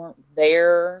so you weren't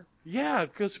there. Yeah,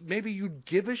 because maybe you'd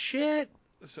give a shit.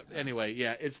 So, anyway,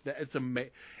 yeah,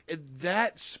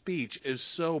 that speech is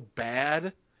so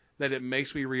bad that it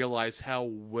makes me realize how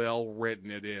well written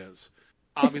it is.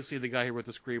 Obviously, the guy who wrote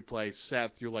the screenplay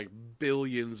sat through like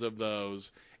billions of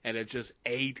those, and it just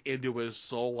ate into his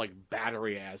soul like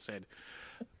battery acid.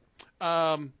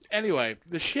 Anyway,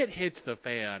 the shit hits the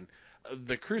fan.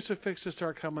 The crucifixes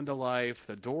start coming to life.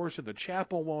 The doors of the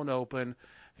chapel won't open.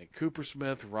 And Cooper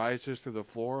Smith rises through the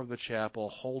floor of the chapel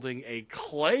holding a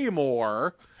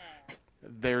claymore.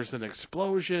 There's an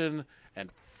explosion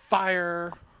and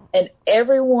fire. And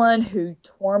everyone who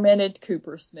tormented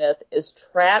Cooper Smith is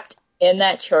trapped in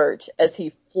that church as he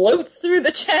floats through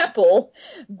the chapel,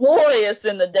 glorious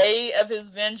in the day of his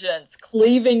vengeance,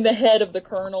 cleaving the head of the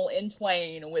colonel in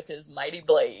twain with his mighty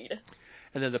blade.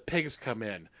 And then the pigs come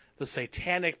in, the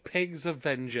satanic pigs of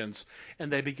vengeance,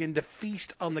 and they begin to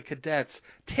feast on the cadets,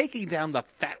 taking down the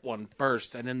fat one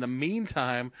first. And in the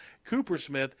meantime, Cooper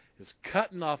Smith is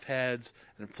cutting off heads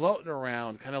and floating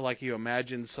around, kind of like you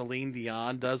imagine Celine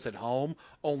Dion does at home,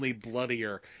 only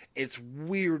bloodier. It's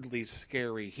weirdly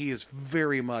scary. He is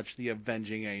very much the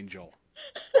avenging angel.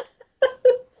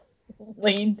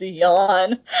 Celine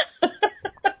Dion.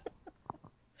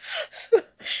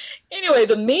 Anyway,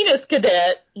 the meanest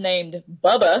cadet, named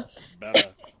Bubba,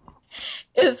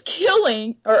 he's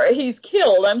killed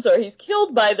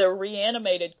by the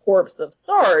reanimated corpse of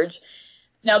Sarge.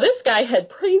 Now, this guy had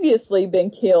previously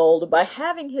been killed by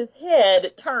having his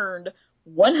head turned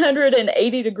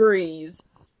 180 degrees.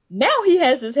 Now he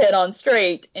has his head on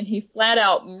straight, and he flat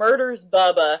out murders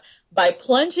Bubba by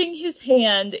plunging his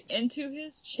hand into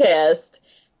his chest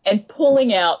and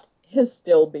pulling out his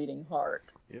still beating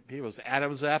heart. Yep, he was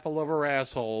Adam's apple of her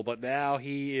asshole, but now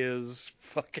he is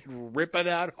fucking ripping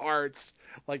out hearts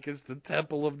like it's the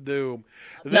Temple of Doom.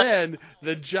 Then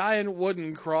the giant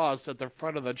wooden cross at the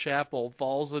front of the chapel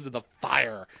falls into the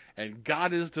fire, and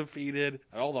God is defeated,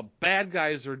 and all the bad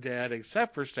guys are dead,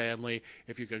 except for Stanley,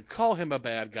 if you can call him a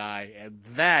bad guy, and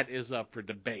that is up for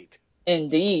debate.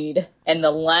 Indeed. And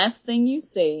the last thing you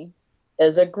see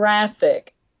is a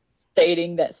graphic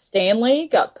stating that Stanley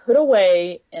got put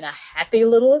away in a happy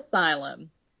little asylum.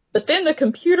 But then the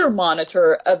computer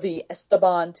monitor of the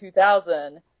Esteban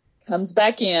 2000 comes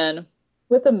back in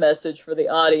with a message for the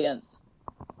audience.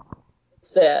 It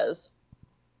says,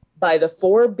 "By the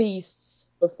four beasts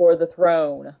before the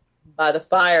throne, by the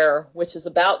fire which is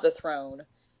about the throne,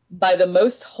 by the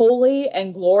most holy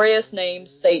and glorious name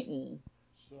Satan,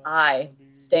 I,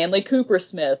 Stanley Cooper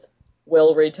Smith,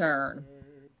 will return.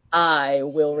 I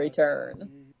will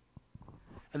return."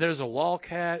 And there's a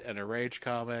lolcat and a rage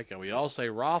comic, and we all say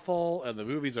raffle, and the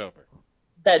movie's over.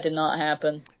 That did not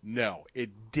happen. No, it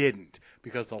didn't,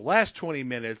 because the last 20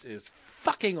 minutes is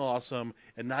fucking awesome,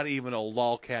 and not even a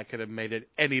lolcat could have made it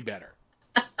any better.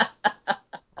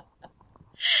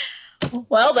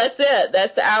 Well, that's it.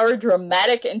 That's our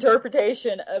dramatic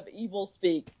interpretation of Evil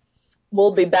Speak.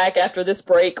 We'll be back after this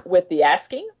break with the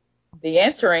asking, the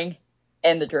answering,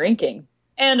 and the drinking.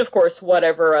 And, of course,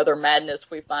 whatever other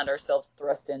madness we find ourselves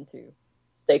thrust into.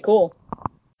 Stay cool.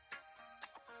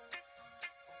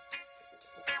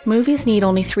 Movies need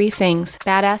only three things.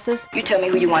 Badasses. You tell me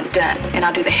who you want done, and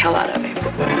I'll do the hell out of it.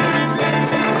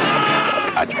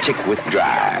 A chick with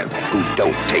drive who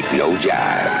don't take no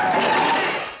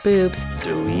jive. Boobs.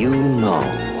 Do you know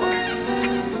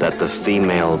that the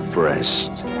female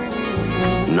breast,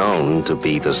 known to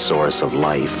be the source of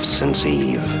life since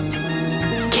Eve,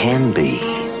 can be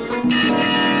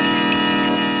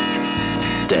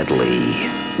deadly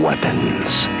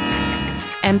weapons?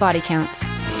 And body counts.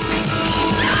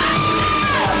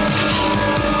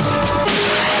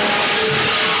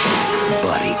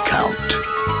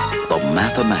 the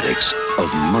mathematics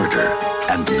of murder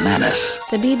and menace.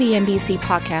 The BB&BC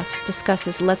podcast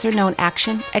discusses lesser-known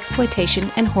action, exploitation,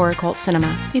 and horror cult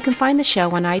cinema. You can find the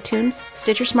show on iTunes,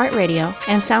 Stitcher Smart Radio,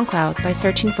 and SoundCloud by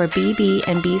searching for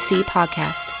BB&BC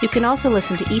podcast. You can also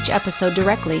listen to each episode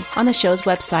directly on the show's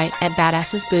website at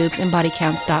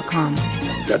badassesboobsandbodycounts.com.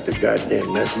 Got the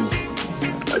goddamn message?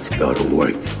 Let's go to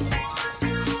work.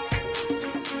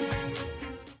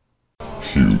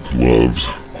 Hugh loves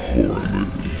horror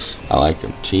movies. I like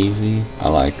them cheesy, I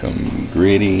like them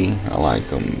gritty, I like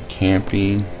them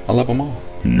campy. I love them all.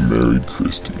 He married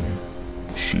Christy.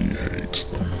 She hates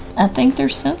them. I think they're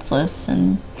senseless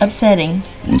and upsetting.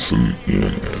 Listen in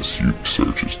as Hugh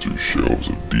searches through shelves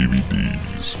of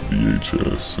DVDs,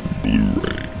 VHS, and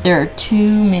Blu-ray. There are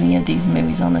too many of these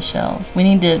movies on the shelves. We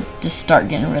need to just start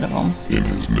getting rid of them. In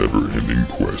his never-ending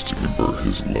quest to convert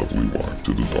his lovely wife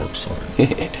to the dark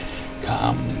side.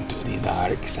 Come to the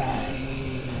dark side.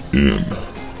 In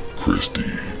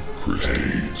Christie's Horror.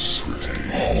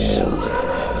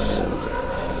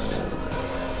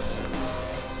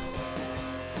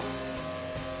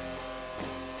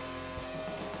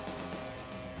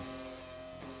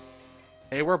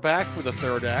 Hey, we're back for the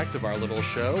third act of our little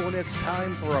show, and it's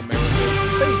time for America's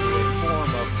favorite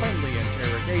form of friendly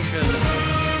interrogation,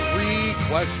 3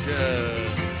 questions.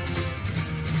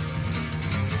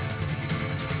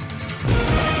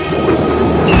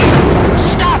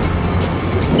 Stop!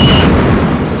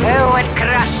 Who would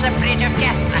cross the bridge of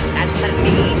death must answer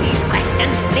me these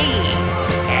questions 3.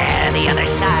 The other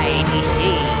side we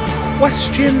see.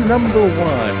 Question number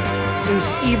 1. Is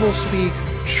Evil Speak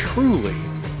truly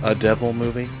a devil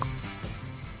movie?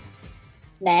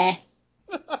 Nah.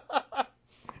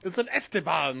 It's an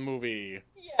Esteban movie.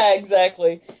 Yeah,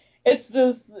 exactly. It's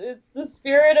the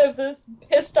spirit of this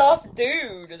pissed off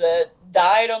dude that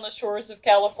died on the shores of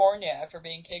California after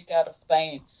being kicked out of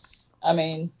Spain. I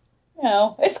mean, you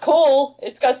know, it's cool.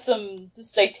 It's got some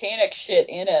satanic shit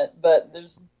in it, but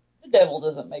the devil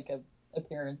doesn't make an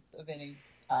appearance of any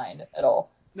kind at all.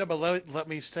 No, but let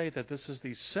me state that this is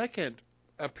the second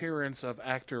appearance of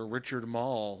actor Richard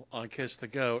Mall on Kiss the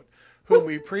Goat, whom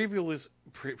we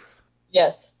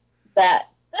Yes, that.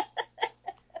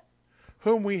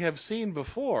 whom we have seen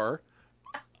before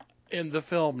in the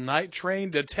film Night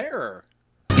Train to Terror.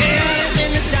 Terror's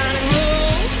in the dining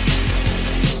room,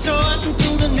 sorting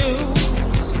through the news.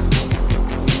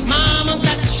 Mama's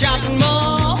at the shopping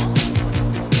mall,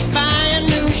 buying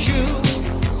new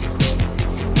shoes.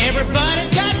 Everybody's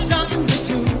got something to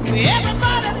do.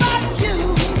 Everybody but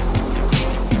you.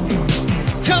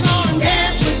 Come on and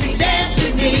dance with me, dance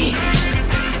with me.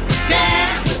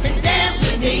 Dance with me, dance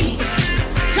with me.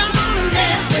 Come on and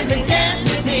dance with me, dance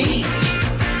with me.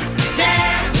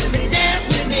 Dance with me, dance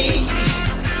with me.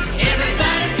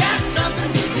 Everybody's got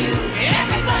something to do.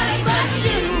 Everybody but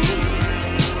you.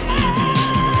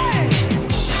 Hey!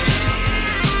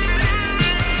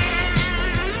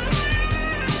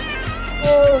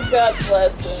 Oh, God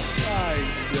bless him. I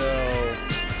know.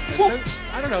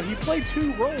 I don't know. He played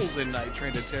 2 roles in Night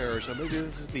Train to Terror, so maybe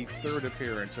this is the 3rd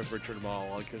appearance of Richard Mall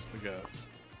on Kiss the Goat.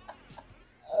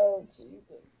 Oh,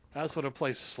 Jesus. I just want to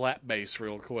play slap bass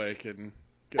real quick and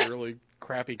get a really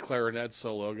crappy clarinet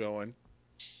solo going.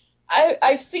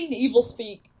 I've seen Evil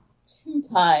Speak 2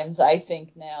 times, I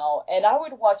think, now, and I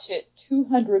would watch it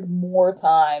 200 more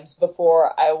times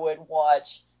before I would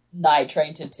watch Night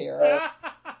Train to Terror.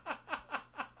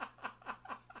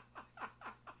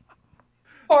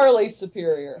 Farley's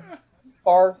superior.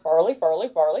 Farley?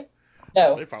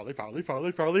 No. Farley.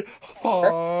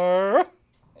 Far.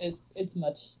 It's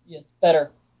much, yes,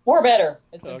 better. More better.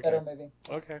 It's a better movie.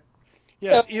 Okay.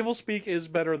 Yes, So, Evil Speak is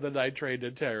better than Night Train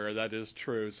to Terror. That is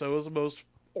true. So is most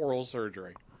oral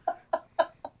surgery.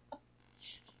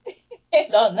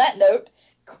 and on that note,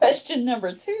 question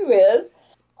number 2 is,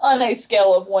 on a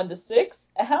scale of 1 to 6,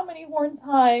 how many horns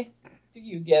high do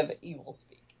you give Evil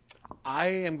Speak? I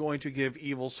am going to give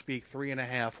Evil Speak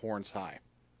 3.5 horns high.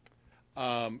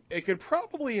 It could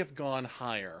probably have gone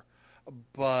higher,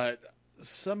 but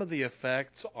some of the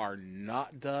effects are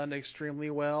not done extremely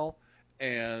well,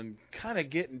 and kind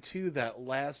of getting to that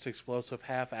last explosive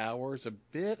half hour is a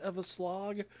bit of a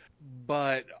slog,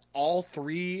 but all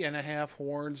 3.5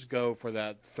 horns go for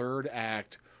that third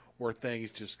act where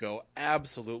things just go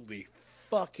absolutely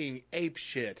fucking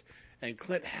apeshit, and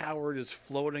Clint Howard is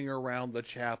floating around the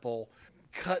chapel,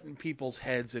 cutting people's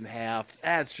heads in half.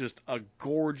 That's just a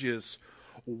gorgeous,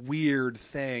 weird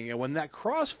thing. And when that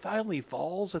cross finally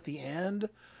falls at the end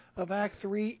of Act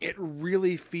 3, it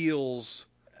really feels...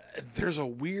 There's a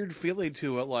weird feeling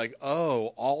to it, like,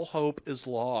 oh, all hope is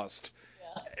lost.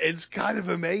 It's kind of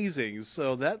amazing.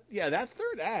 So that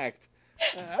third act,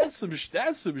 that's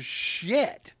some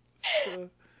shit.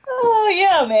 Oh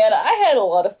yeah, man! I had a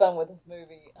lot of fun with this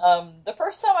movie. The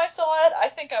first time I saw it, I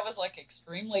think I was like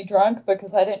extremely drunk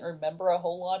because I didn't remember a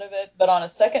whole lot of it. But on a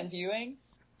second viewing,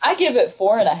 I give it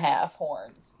 4.5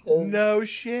 horns. No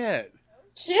shit.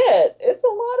 Shit, it's a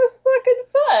lot of fucking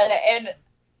fun. And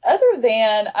other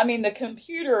than, I mean, the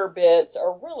computer bits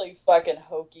are really fucking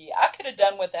hokey. I could have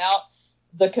done without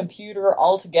the computer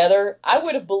altogether. I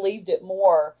would have believed it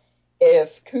more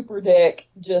if Cooper Dick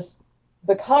just,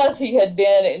 because he had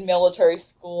been in military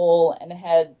school and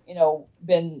had,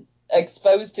 been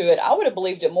exposed to it, I would have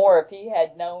believed it more if he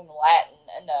had known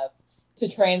Latin enough to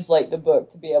translate the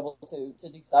book to be able to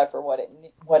decipher what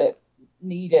it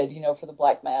needed, for the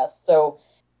Black Mass. So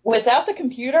without the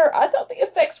computer, I thought the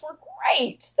effects were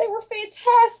great. They were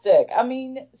fantastic. I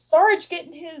mean, Sarge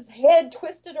getting his head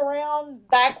twisted around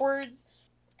backwards,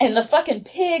 and the fucking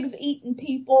pigs eating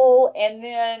people, and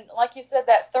then, like you said,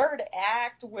 that third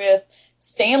act with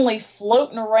Stanley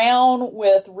floating around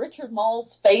with Richard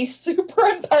Mall's face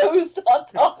superimposed on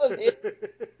top of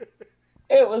it.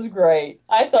 It was great.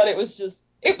 I thought it was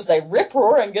a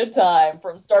rip-roaring good time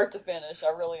from start to finish.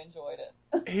 I really enjoyed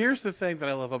it. Here's the thing that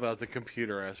I love about the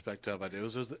computer aspect of it. It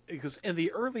was because in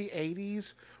the early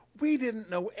 80s, we didn't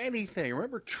know anything.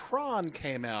 Remember, Tron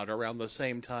came out around the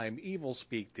same time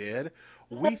EvilSpeak did.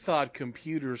 We thought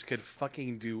computers could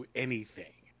fucking do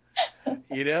anything.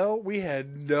 We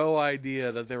had no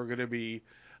idea that there were going to be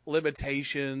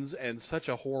limitations and such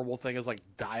a horrible thing as, like,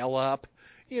 dial-up.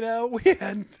 We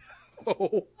had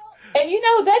no... And,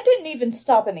 that didn't even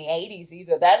stop in the 80s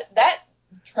either. That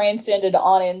transcended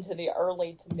on into the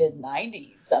early to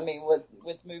mid-90s. I mean,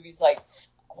 with movies like,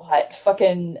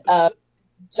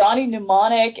 Johnny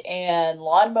Mnemonic and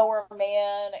Lawnmower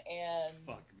Man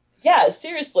and... Yeah,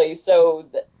 seriously. So,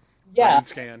 Brain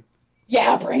Scan.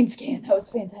 Yeah, Brain Scan. That was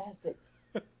fantastic.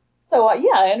 So,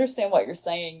 I understand what you're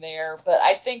saying there, but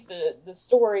I think the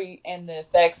story and the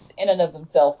effects in and of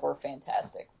themselves were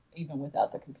fantastic, even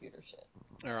without the computer shit.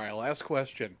 All right, last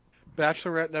question.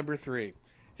 Bachelorette number 3.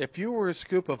 If you were a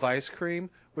scoop of ice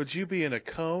cream, would you be in a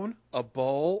cone, a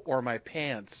bowl, or my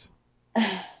pants?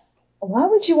 Why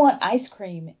would you want ice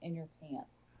cream in your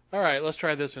pants? All right, let's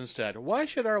try this instead. Why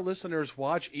should our listeners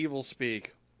watch EvilSpeak?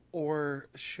 Or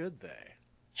should they?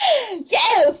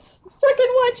 Yes!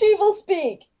 Fucking watch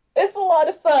EvilSpeak! It's a lot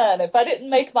of fun. If I didn't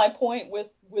make my point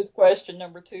with question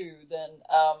number 2, then,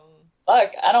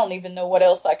 I don't even know what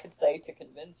else I could say to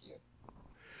convince you.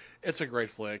 It's a great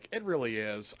flick. It really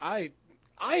is. I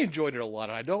enjoyed it a lot.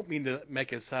 I don't mean to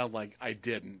make it sound like I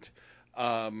didn't,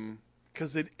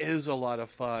 because it is a lot of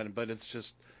fun. But it's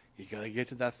just, you got to get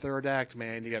to that third act,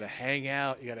 man. You got to hang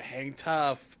out. You got to hang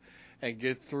tough and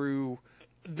get through.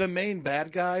 The main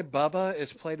bad guy, Bubba,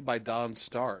 is played by Don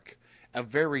Stark, a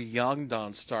very young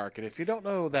Don Stark. And if you don't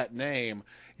know that name,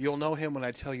 you'll know him when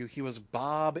I tell you he was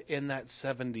Bob in that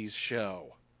 70s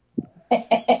show.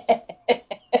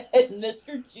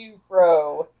 Mr.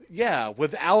 Jufro. Yeah,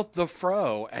 without the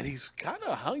fro. And he's kind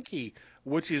of hunky,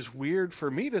 which is weird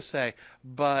for me to say,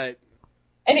 but...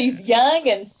 And he's young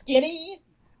and skinny.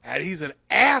 And he's an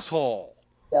asshole.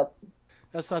 Yep.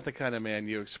 That's not the kind of man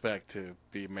you expect to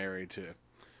be married to.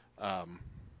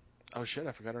 Oh, shit,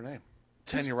 I forgot her name.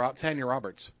 Tanya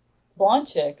Roberts. Blonde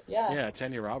chick, yeah. Yeah,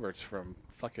 Tanya Roberts from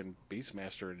fucking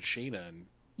Beastmaster and Sheena and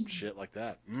shit like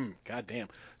that. Goddamn.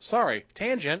 Sorry,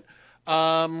 tangent.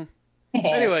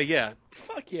 Anyway, yeah,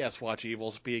 fuck yes, watch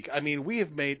EvilSpeak. I mean,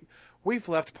 we've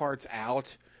left parts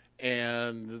out,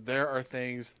 and there are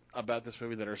things about this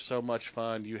movie that are so much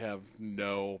fun, you have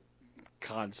no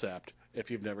concept if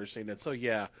you've never seen it. So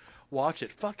yeah, watch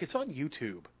it. Fuck, it's on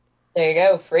YouTube. There you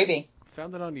go, freebie.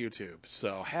 Found it on YouTube,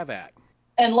 so have at.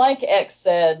 And like X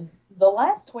said, the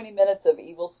last 20 minutes of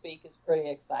EvilSpeak is pretty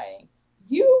exciting.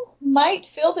 You might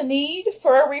feel the need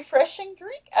for a refreshing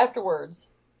drink afterwards.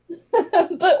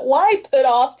 But why put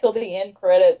off till the end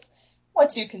credits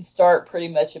what you can start pretty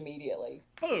much immediately?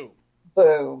 Boom.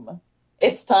 Boom.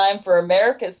 It's time for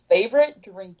America's favorite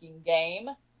drinking game,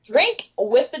 Drink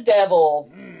with the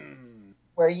Devil,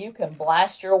 where you can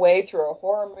blast your way through a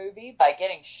horror movie by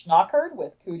getting schnockered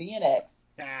with Cootie and X.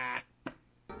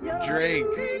 Drink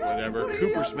whenever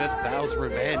Cooper Smith vows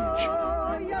revenge.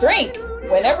 Drink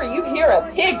whenever you hear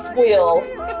a pig squeal.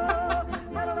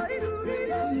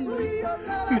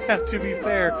 Now, to be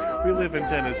fair, we live in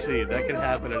Tennessee. That can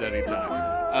happen at any time.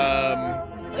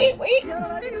 Wait.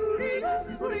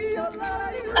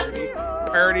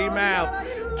 Purdy mouth.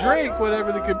 Drink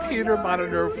whenever the computer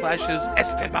monitor flashes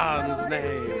Esteban's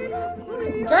name.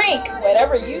 Drink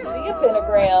whenever you see a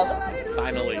pentagram.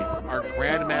 Finally, our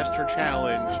Grandmaster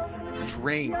Challenge.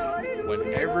 Drink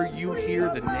whenever you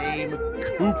hear the name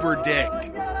Cooper Dick.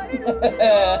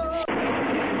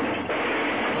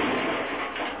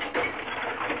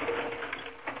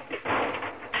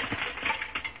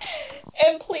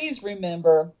 And please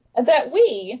remember that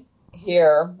we,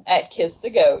 here at Kiss the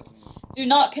Goat, do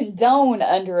not condone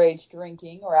underage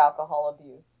drinking or alcohol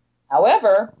abuse.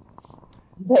 However,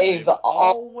 they've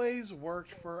always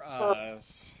worked for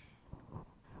us.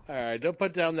 All right, don't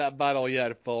put down that bottle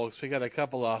yet, folks. We got a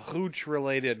couple of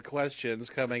hooch-related questions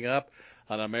coming up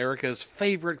on America's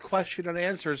favorite question and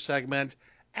answer segment,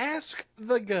 Ask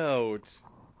the Goat.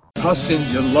 I'll send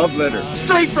you a love letter.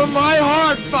 Straight from my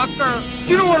heart, fucker!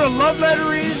 You know what a love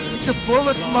letter is? It's a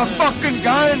bullet from a fucking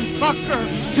gun,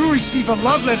 fucker! You receive a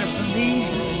love letter from me,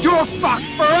 you're fucked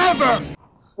forever!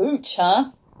 Hooch,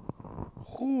 huh?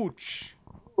 Hooch.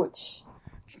 Hooch.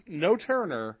 No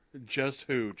Turner, just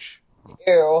hooch.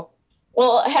 Ew.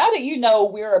 Well, how do you know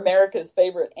we're America's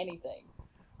favorite anything?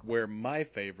 We're my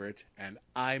favorite, and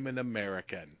I'm an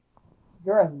American.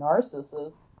 You're a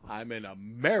narcissist. I'm an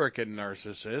American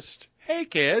narcissist. Hey,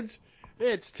 kids,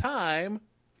 it's time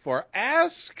for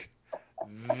Ask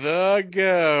the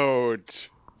Goat.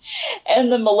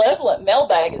 And the malevolent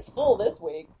mailbag is full this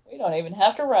week. We don't even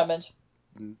have to rummage.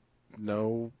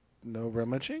 No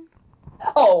rummaging?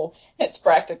 Oh, it's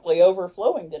practically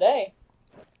overflowing today.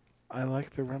 I like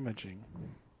the rummaging.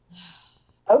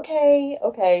 Okay.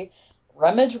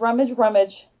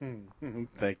 Rummage.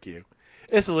 Thank you.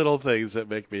 It's the little things that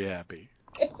make me happy.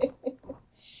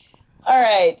 All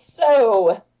right,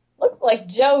 so looks like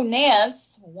Joe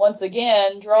Nance once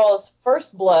again draws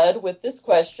first blood with this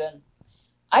question.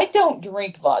 I don't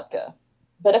drink vodka,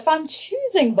 but if I'm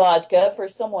choosing vodka for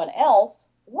someone else,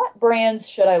 what brands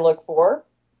should I look for?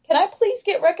 Can I please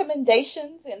get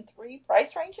recommendations in 3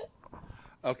 price ranges?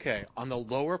 Okay, on the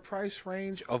lower price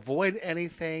range, avoid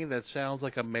anything that sounds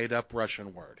like a made-up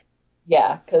Russian word.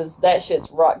 Yeah, because that shit's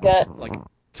rot gut. Like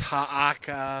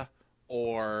Taaka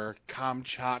or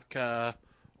Kamchatka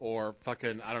or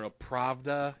fucking, I don't know,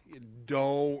 Pravda.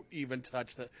 Don't even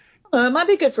touch that. It might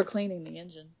be good for cleaning the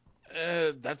engine.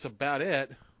 That's about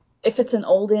it. If it's an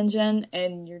old engine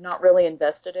and you're not really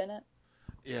invested in it.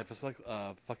 Yeah, if it's like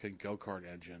a fucking go-kart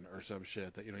engine or some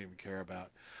shit that you don't even care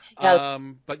about. Yeah.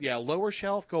 But yeah, lower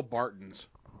shelf, go Barton's.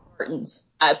 Barton's,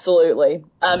 absolutely.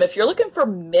 If you're looking for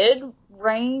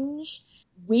mid-range,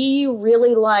 we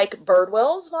really like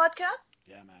Birdwell's vodka.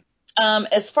 Yeah, man.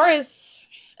 As far as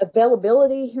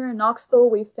availability here in Knoxville,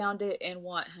 we found it in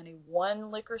one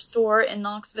liquor store in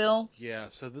Knoxville. Yeah,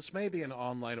 so this may be an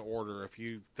online order if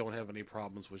you don't have any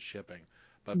problems with shipping.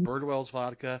 But Birdwell's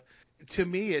vodka, to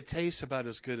me, it tastes about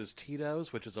as good as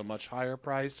Tito's, which is a much higher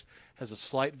price, has a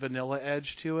slight vanilla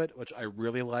edge to it, which I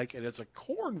really like, and it's a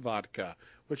corn vodka,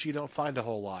 which you don't find a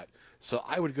whole lot. So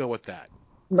I would go with that.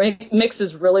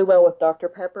 Mixes really well with Dr.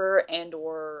 Pepper and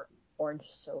or orange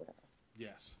soda.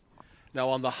 Yes. Now,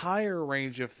 on the higher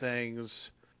range of things,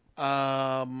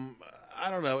 I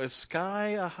don't know, is Sky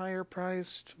a higher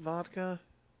priced vodka?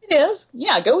 It is.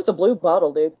 Yeah, go with the blue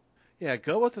bottle, dude. Yeah,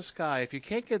 go with the Sky. If you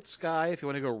can't get Sky, if you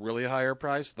want to go really higher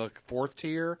price, the 4th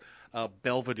tier,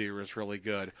 Belvedere is really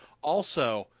good.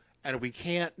 Also, and we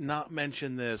can't not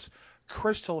mention this,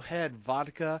 Crystal Head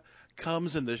vodka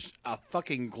comes in a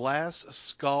fucking glass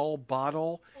skull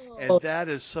bottle, and that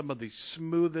is some of the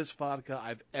smoothest vodka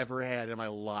I've ever had in my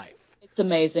life. It's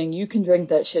amazing. You can drink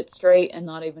that shit straight and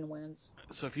not even wince.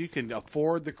 So if you can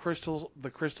afford the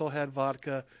Crystal Head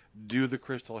vodka, do the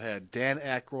Crystal Head. Dan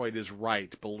Aykroyd is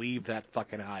right. Believe that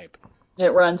fucking hype.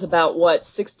 It runs about, what,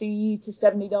 $60 to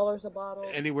 $70 a bottle?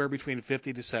 Anywhere between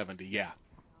 50 to 70, yeah.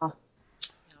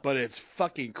 But it's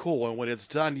fucking cool, and when it's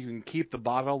done, you can keep the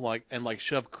bottle and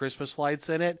shove Christmas lights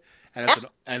in it,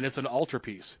 and it's an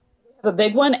altarpiece. We have a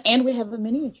big one, and we have a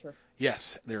miniature.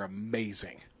 Yes, they're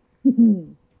amazing.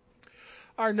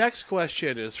 Our next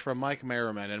question is from Mike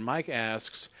Merriman, and Mike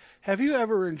asks, have you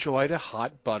ever enjoyed a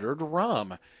hot buttered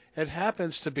rum? It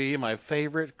happens to be my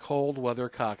favorite cold weather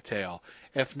cocktail.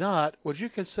 If not, would you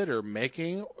consider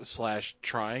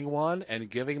making/trying one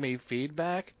and giving me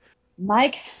feedback?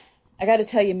 Mike, I got to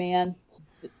tell you, man,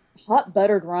 hot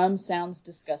buttered rum sounds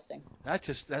disgusting.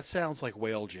 That sounds like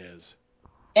whale jizz.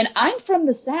 And I'm from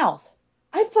the South.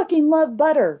 I fucking love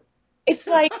butter. It's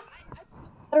like I put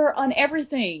butter on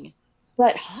everything.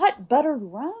 But hot buttered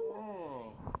rum?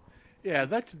 Yeah,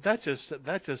 that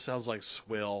just sounds like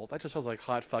swill. That just sounds like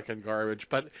hot fucking garbage.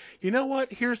 But you know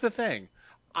what? Here's the thing.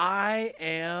 I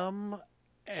am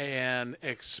an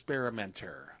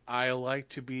experimenter. I like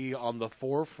to be on the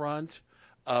forefront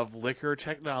of liquor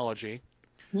technology.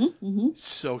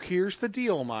 So here's the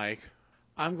deal, Mike.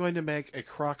 I'm going to make a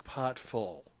crock pot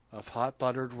full of hot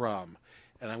buttered rum,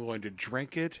 and I'm going to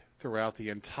drink it throughout the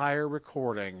entire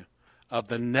recording of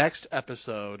the next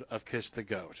episode of Kiss the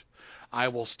Goat. I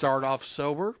will start off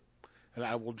sober, and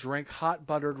I will drink hot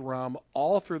buttered rum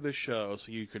all through the show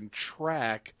so you can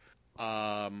track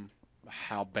how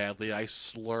badly I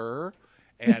slur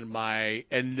and my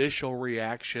initial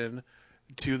reaction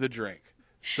to the drink.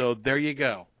 So there you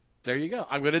go. There you go.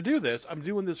 I'm going to do this. I'm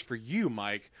doing this for you,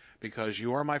 Mike, because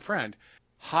you are my friend.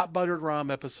 Hot buttered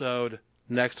rum episode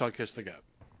next on Kiss the Goat.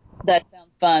 That sounds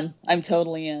fun. I'm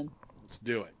totally in. Let's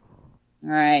do it.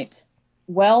 All right.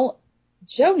 Well,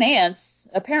 Joe Nance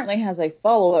apparently has a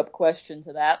follow-up question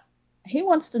to that. He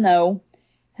wants to know,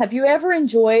 have you ever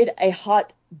enjoyed a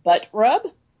hot butt rub?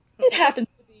 It happens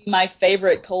to be my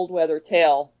favorite cold weather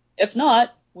tale. If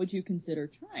not, would you consider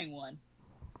trying one?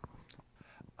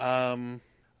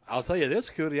 I'll tell you this,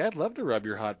 Cootie, I'd love to rub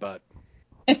your hot butt.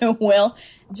 Well,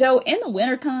 Joe, in the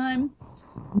wintertime,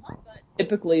 my butt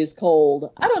typically is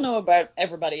cold. I don't know about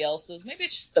everybody else's. Maybe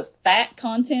it's just the fat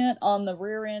content on the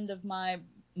rear end of my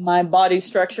body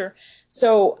structure.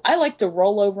 So I like to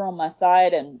roll over on my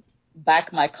side and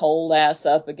back my cold ass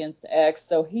up against X.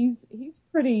 So he's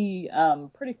pretty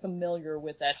familiar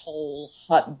with that whole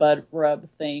hot butt rub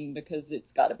thing because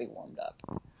it's got to be warmed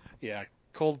up. Yeah,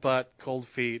 cold butt, cold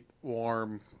feet,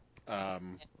 warm.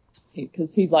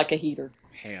 Because he's like a heater.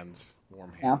 Hands,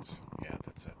 warm hands. Yeah,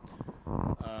 that's it.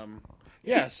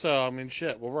 Yeah, so, I mean,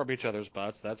 shit, we'll rub each other's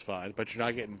butts, that's fine, but you're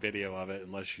not getting video of it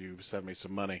unless you send me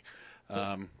some money.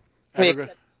 We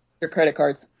accept your credit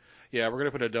cards. Yeah, we're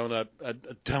going to put a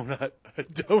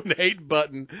donate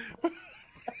button.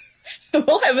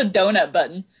 We'll have a donut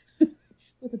button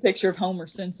with a picture of Homer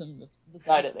Simpson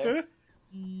beside it there.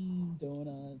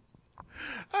 Donuts.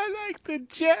 I like the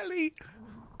jelly.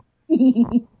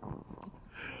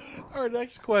 Our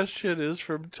next question is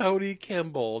from Tony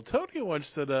Kimball. Tony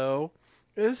wants to know,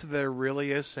 is there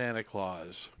really a Santa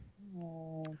Claus?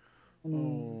 Oh,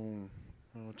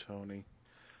 Tony.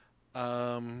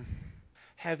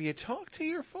 Have you talked to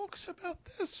your folks about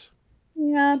this?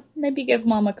 Yeah, maybe give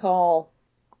Mom a call.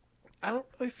 I don't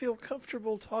really feel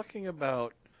comfortable talking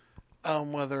about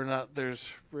whether or not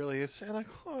there's really a Santa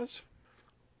Claus.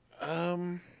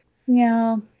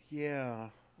 Yeah. Yeah.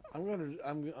 I'm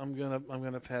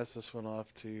gonna pass this one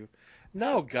off to.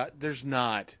 No, God, there's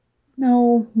not.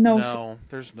 No,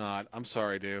 there's not. I'm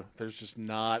sorry, dude. There's just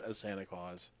not a Santa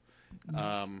Claus.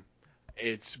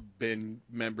 It's been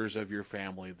members of your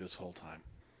family this whole time.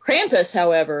 Krampus,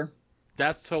 however.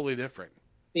 That's totally different.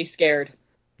 Be scared.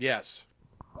 Yes.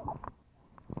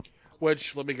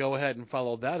 Which, let me go ahead and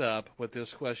follow that up with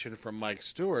this question from Mike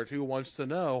Stewart, who wants to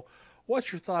know,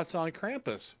 what's your thoughts on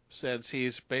Krampus, since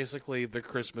he's basically the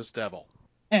Christmas devil?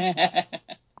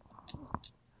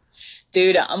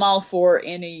 Dude, I'm all for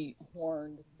any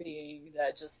horned being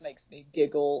that just makes me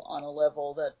giggle on a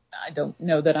level that I don't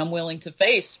know that I'm willing to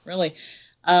face, really.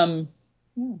 I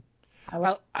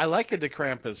like a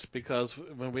DeKrampus because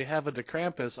when we have a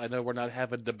DeKrampus, I know we're not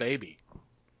having the baby.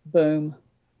 Boom.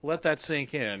 Let that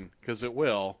sink in, because it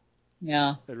will.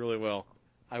 Yeah. It really will.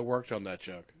 I worked on that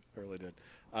joke. I really did.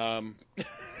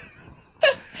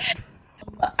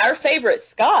 Our favorite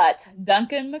Scot,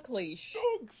 Duncan McLeish.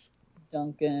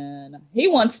 Duncan. He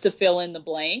wants to fill in the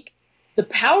blank. The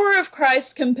power of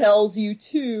Christ compels you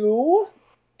to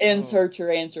insert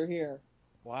your answer here.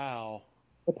 Wow.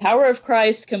 The power of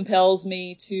Christ compels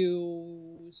me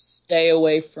to stay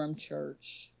away from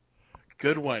church.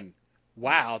 Good one.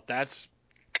 Wow, that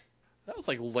was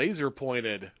like laser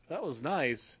pointed. That was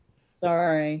nice.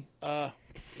 Sorry. Let's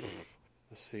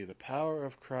see. The power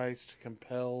of Christ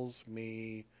compels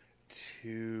me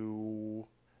to...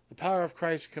 The power of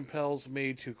Christ compels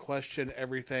me to question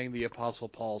everything the Apostle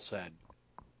Paul said.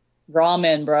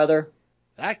 Ramen, brother.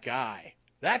 That guy.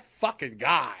 That fucking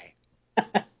guy.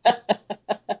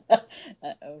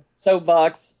 Uh-oh.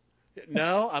 Soapbox.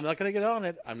 No, I'm not going to get on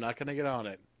it. I'm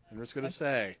just going to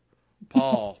say,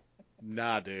 Paul,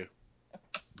 nah, dude.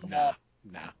 Nah.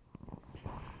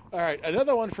 All right,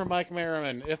 another one from Mike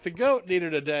Merriman. If the goat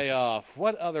needed a day off,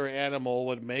 what other animal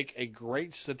would make a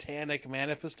great satanic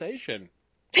manifestation?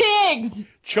 Pigs!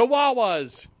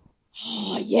 Chihuahuas!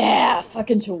 Oh, yeah,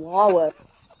 fucking Chihuahua.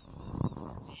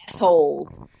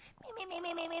 Assholes.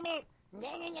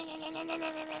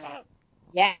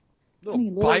 Yeah.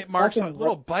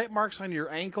 Little bite marks on your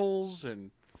ankles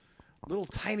and little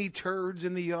tiny turds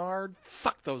in the yard.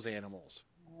 Fuck those animals.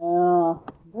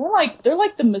 They're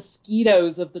like the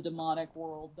mosquitoes of the demonic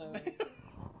world, though.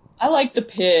 I like the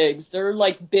pigs. They're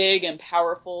like big and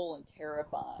powerful and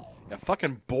terrifying. Yeah,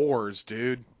 fucking boars,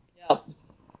 dude. Yep.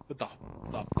 With the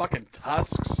fucking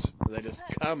tusks, they just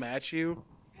come at you.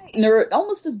 And they're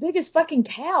almost as big as fucking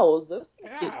cows. Those things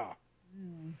get... Yeah.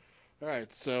 All right,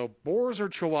 so boars or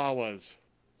chihuahuas?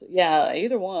 So, yeah,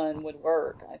 either one would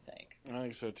work, I think. I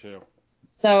think so too.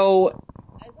 So,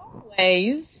 as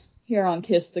always, here on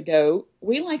Kiss the Goat,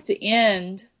 we like to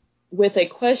end with a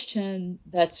question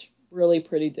that's really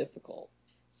pretty difficult.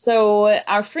 So,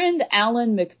 our friend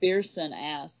Alan McPherson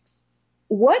asks,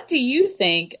 what do you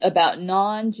think about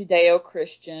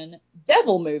non-Judeo-Christian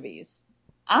devil movies?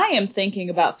 I am thinking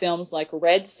about films like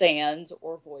Red Sands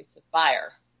or Voice of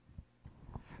Fire.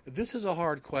 This is a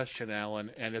hard question,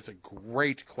 Alan, and it's a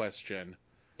great question.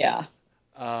 Yeah.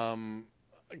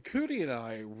 Cootie and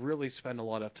I really spend a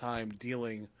lot of time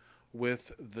dealing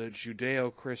with the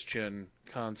Judeo-Christian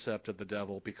concept of the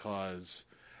devil because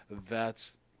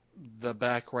that's the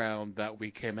background that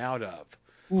we came out of.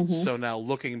 Mm-hmm. So now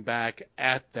looking back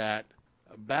at that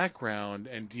background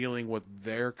and dealing with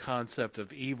their concept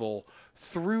of evil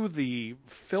through the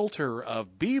filter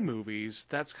of B movies,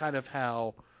 that's kind of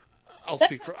how I'll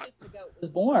speak for. Kiss the Goat was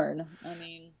born. I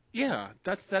mean, yeah,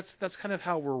 that's kind of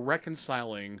how we're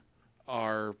reconciling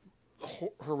our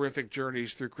horrific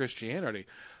journeys through Christianity.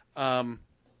 Now,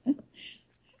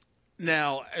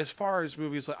 as far as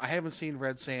movies, I haven't seen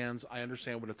Red Sands. I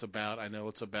understand what it's about. I know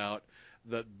it's about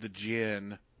the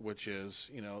jinn, which is,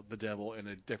 the devil in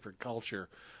a different culture.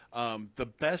 The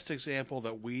best example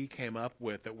that we came up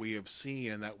with that we have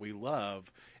seen and that we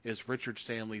love is Richard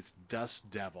Stanley's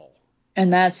Dust Devil.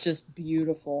 And that's just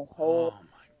beautiful. Oh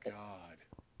my God.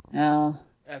 Yeah.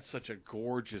 That's such a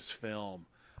gorgeous film.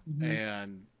 Mm-hmm.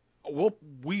 And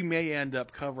we may end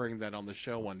up covering that on the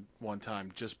show one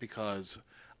time just because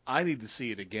I need to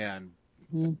see it again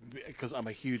because I'm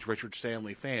a huge Richard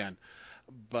Stanley fan.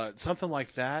 But something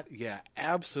like that, yeah,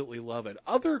 absolutely love it.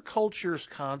 Other cultures'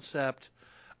 concept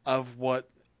of what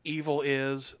evil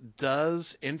is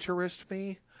does interest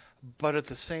me, but at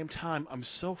the same time, I'm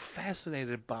so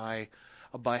fascinated by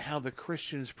how the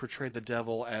Christians portray the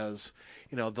devil as,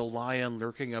 the lion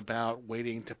lurking about,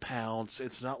 waiting to pounce.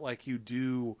 It's not like you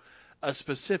do a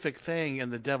specific thing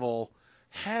and the devil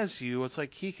has you. It's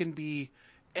like he can be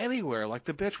anywhere. Like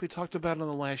the bitch we talked about on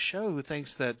the last show who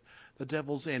thinks that the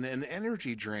devil's in an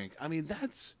energy drink. I mean,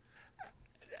 that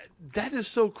is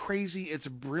so crazy. It's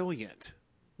brilliant.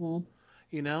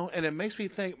 Mm-hmm. And it makes me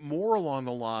think more along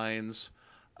the lines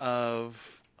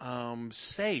of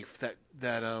Safe,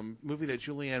 that movie that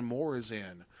Julianne Moore is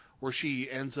in, where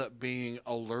she ends up being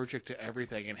allergic to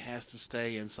everything and has to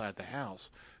stay inside the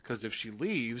house because if she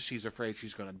leaves, she's afraid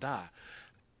she's going to die.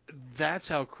 That's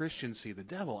how Christians see the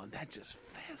devil, and that just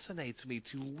fascinates me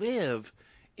to live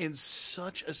in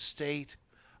such a state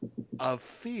of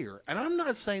fear. And I'm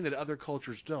not saying that other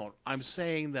cultures don't. I'm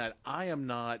saying that I am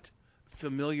not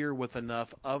familiar with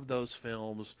enough of those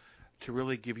films to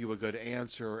really give you a good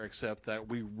answer, except that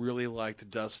we really liked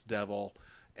Dust Devil,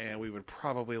 and we would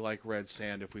probably like Red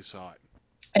Sand if we saw it.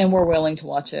 And we're willing to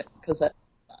watch it because that's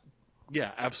fun.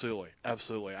 Yeah, absolutely.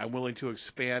 Absolutely. I'm willing to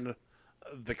expand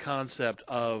the concept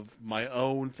of my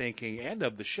own thinking and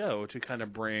of the show to kind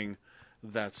of bring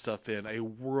that stuff in. A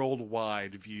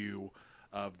worldwide view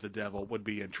of the devil would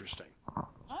be interesting.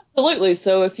 Absolutely.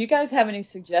 So if you guys have any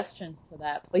suggestions to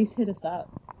that, please hit us up.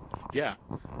 Yeah.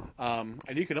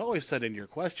 And you can always send in your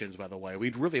questions, by the way.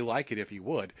 We'd really like it if you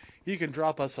would. You can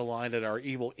drop us a line at our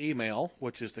evil email,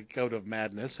 which is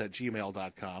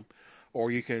thegoatofmadness@gmail.com,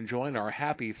 or you can join our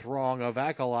happy throng of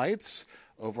acolytes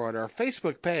over on our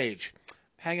Facebook page.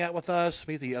 Hang out with us,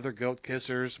 meet the other goat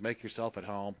kissers, make yourself at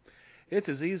home. It's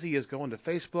as easy as going to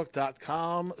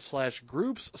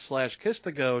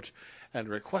facebook.com/groups/kissthegoat and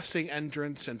requesting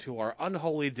entrance into our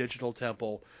unholy digital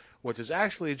temple, which is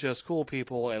actually just cool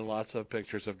people and lots of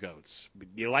pictures of goats.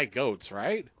 You like goats,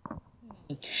 right?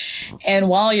 And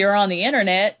while you're on the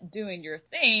internet doing your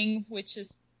thing, which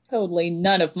is totally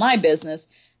none of my business,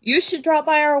 you should drop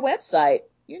by our website.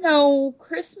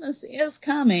 Christmas is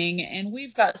coming, and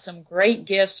we've got some great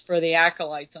gifts for the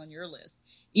acolytes on your list,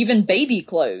 even baby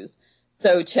clothes.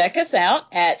 So check us out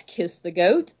at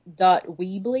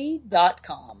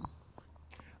kissthegoat.weebly.com.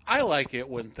 I like it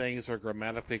when things are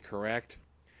grammatically correct,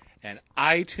 and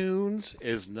iTunes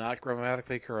is not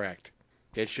grammatically correct.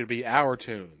 It should be Our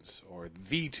Tunes or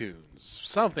The Tunes,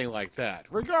 something like that.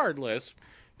 Regardless,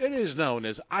 it is known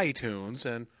as iTunes,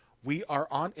 and we are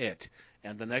on it.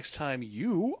 And the next time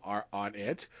you are on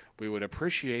it, we would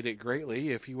appreciate it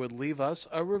greatly if you would leave us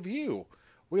a review.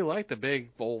 We like the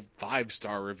big, bold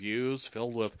 5-star reviews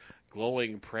filled with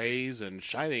glowing praise and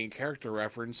shining character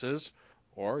references.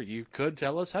 Or you could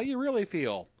tell us how you really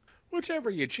feel. Whichever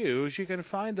you choose, you can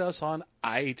find us on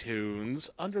iTunes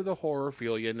under the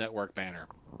Horrorphilia Network banner.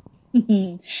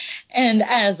 And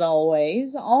as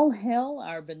always, all hail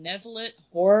our benevolent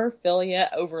horrorphilia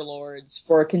overlords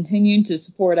for continuing to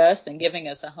support us and giving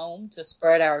us a home to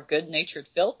spread our good-natured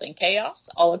filth and chaos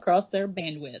all across their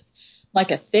bandwidth,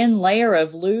 like a thin layer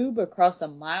of lube across a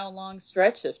mile-long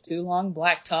stretch of too long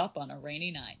blacktop on a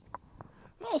rainy night.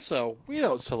 Also, we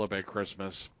don't celebrate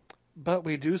Christmas, but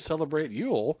we do celebrate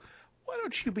Yule. Why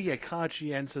don't you be a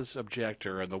conscientious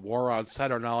objector in the war on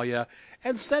Saturnalia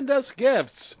and send us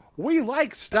gifts? We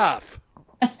like stuff.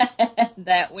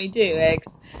 That we do, X.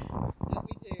 That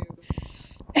we do.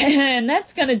 And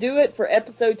that's going to do it for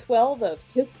episode 12 of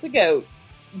Kiss the Goat.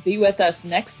 Be with us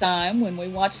next time when we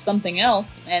watch something else,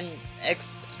 and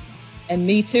X and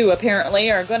me too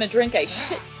apparently are going to drink a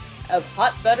shit of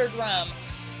hot buttered rum.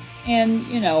 And,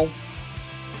 you know,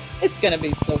 it's going to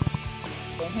be so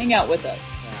hang out with us.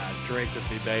 Drink with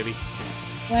me, baby.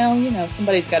 Well, you know,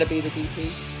 somebody's got to be the DP.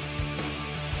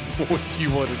 What, you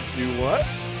want to do what?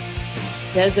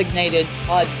 Designated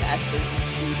podcaster.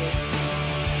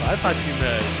 I thought you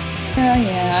meant. Oh,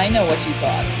 yeah, I know what you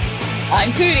thought.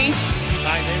 I'm Cootie.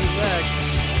 My name is Zach.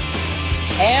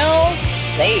 Hell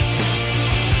safe.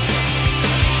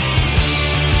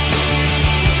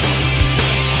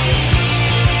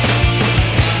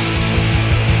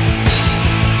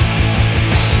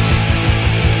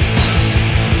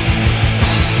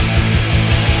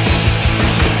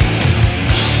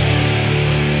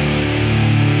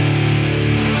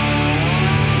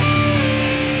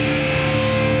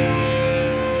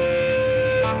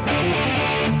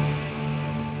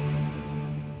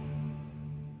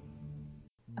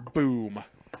 Boom.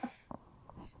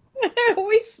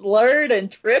 We slurred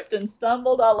and tripped and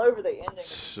stumbled all over the ending.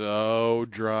 So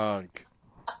drunk.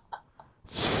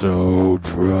 So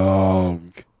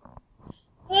drunk.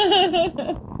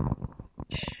 Oh,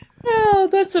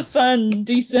 that's a fun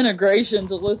disintegration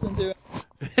to listen to.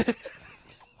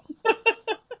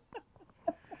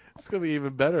 It's going to be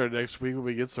even better next week when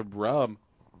we get some rum.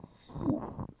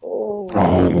 Oh.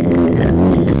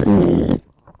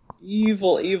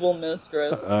 Evil, evil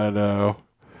mistress. I know.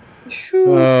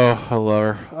 Whew. Oh, I love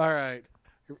her. All right.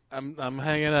 I'm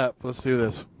hanging up. Let's do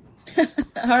this.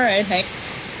 All right, hang.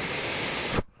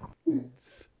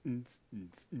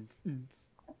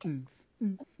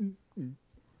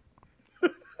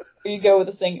 You go with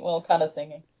the singing, well, kind of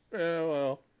singing. Yeah,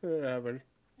 well, it happened.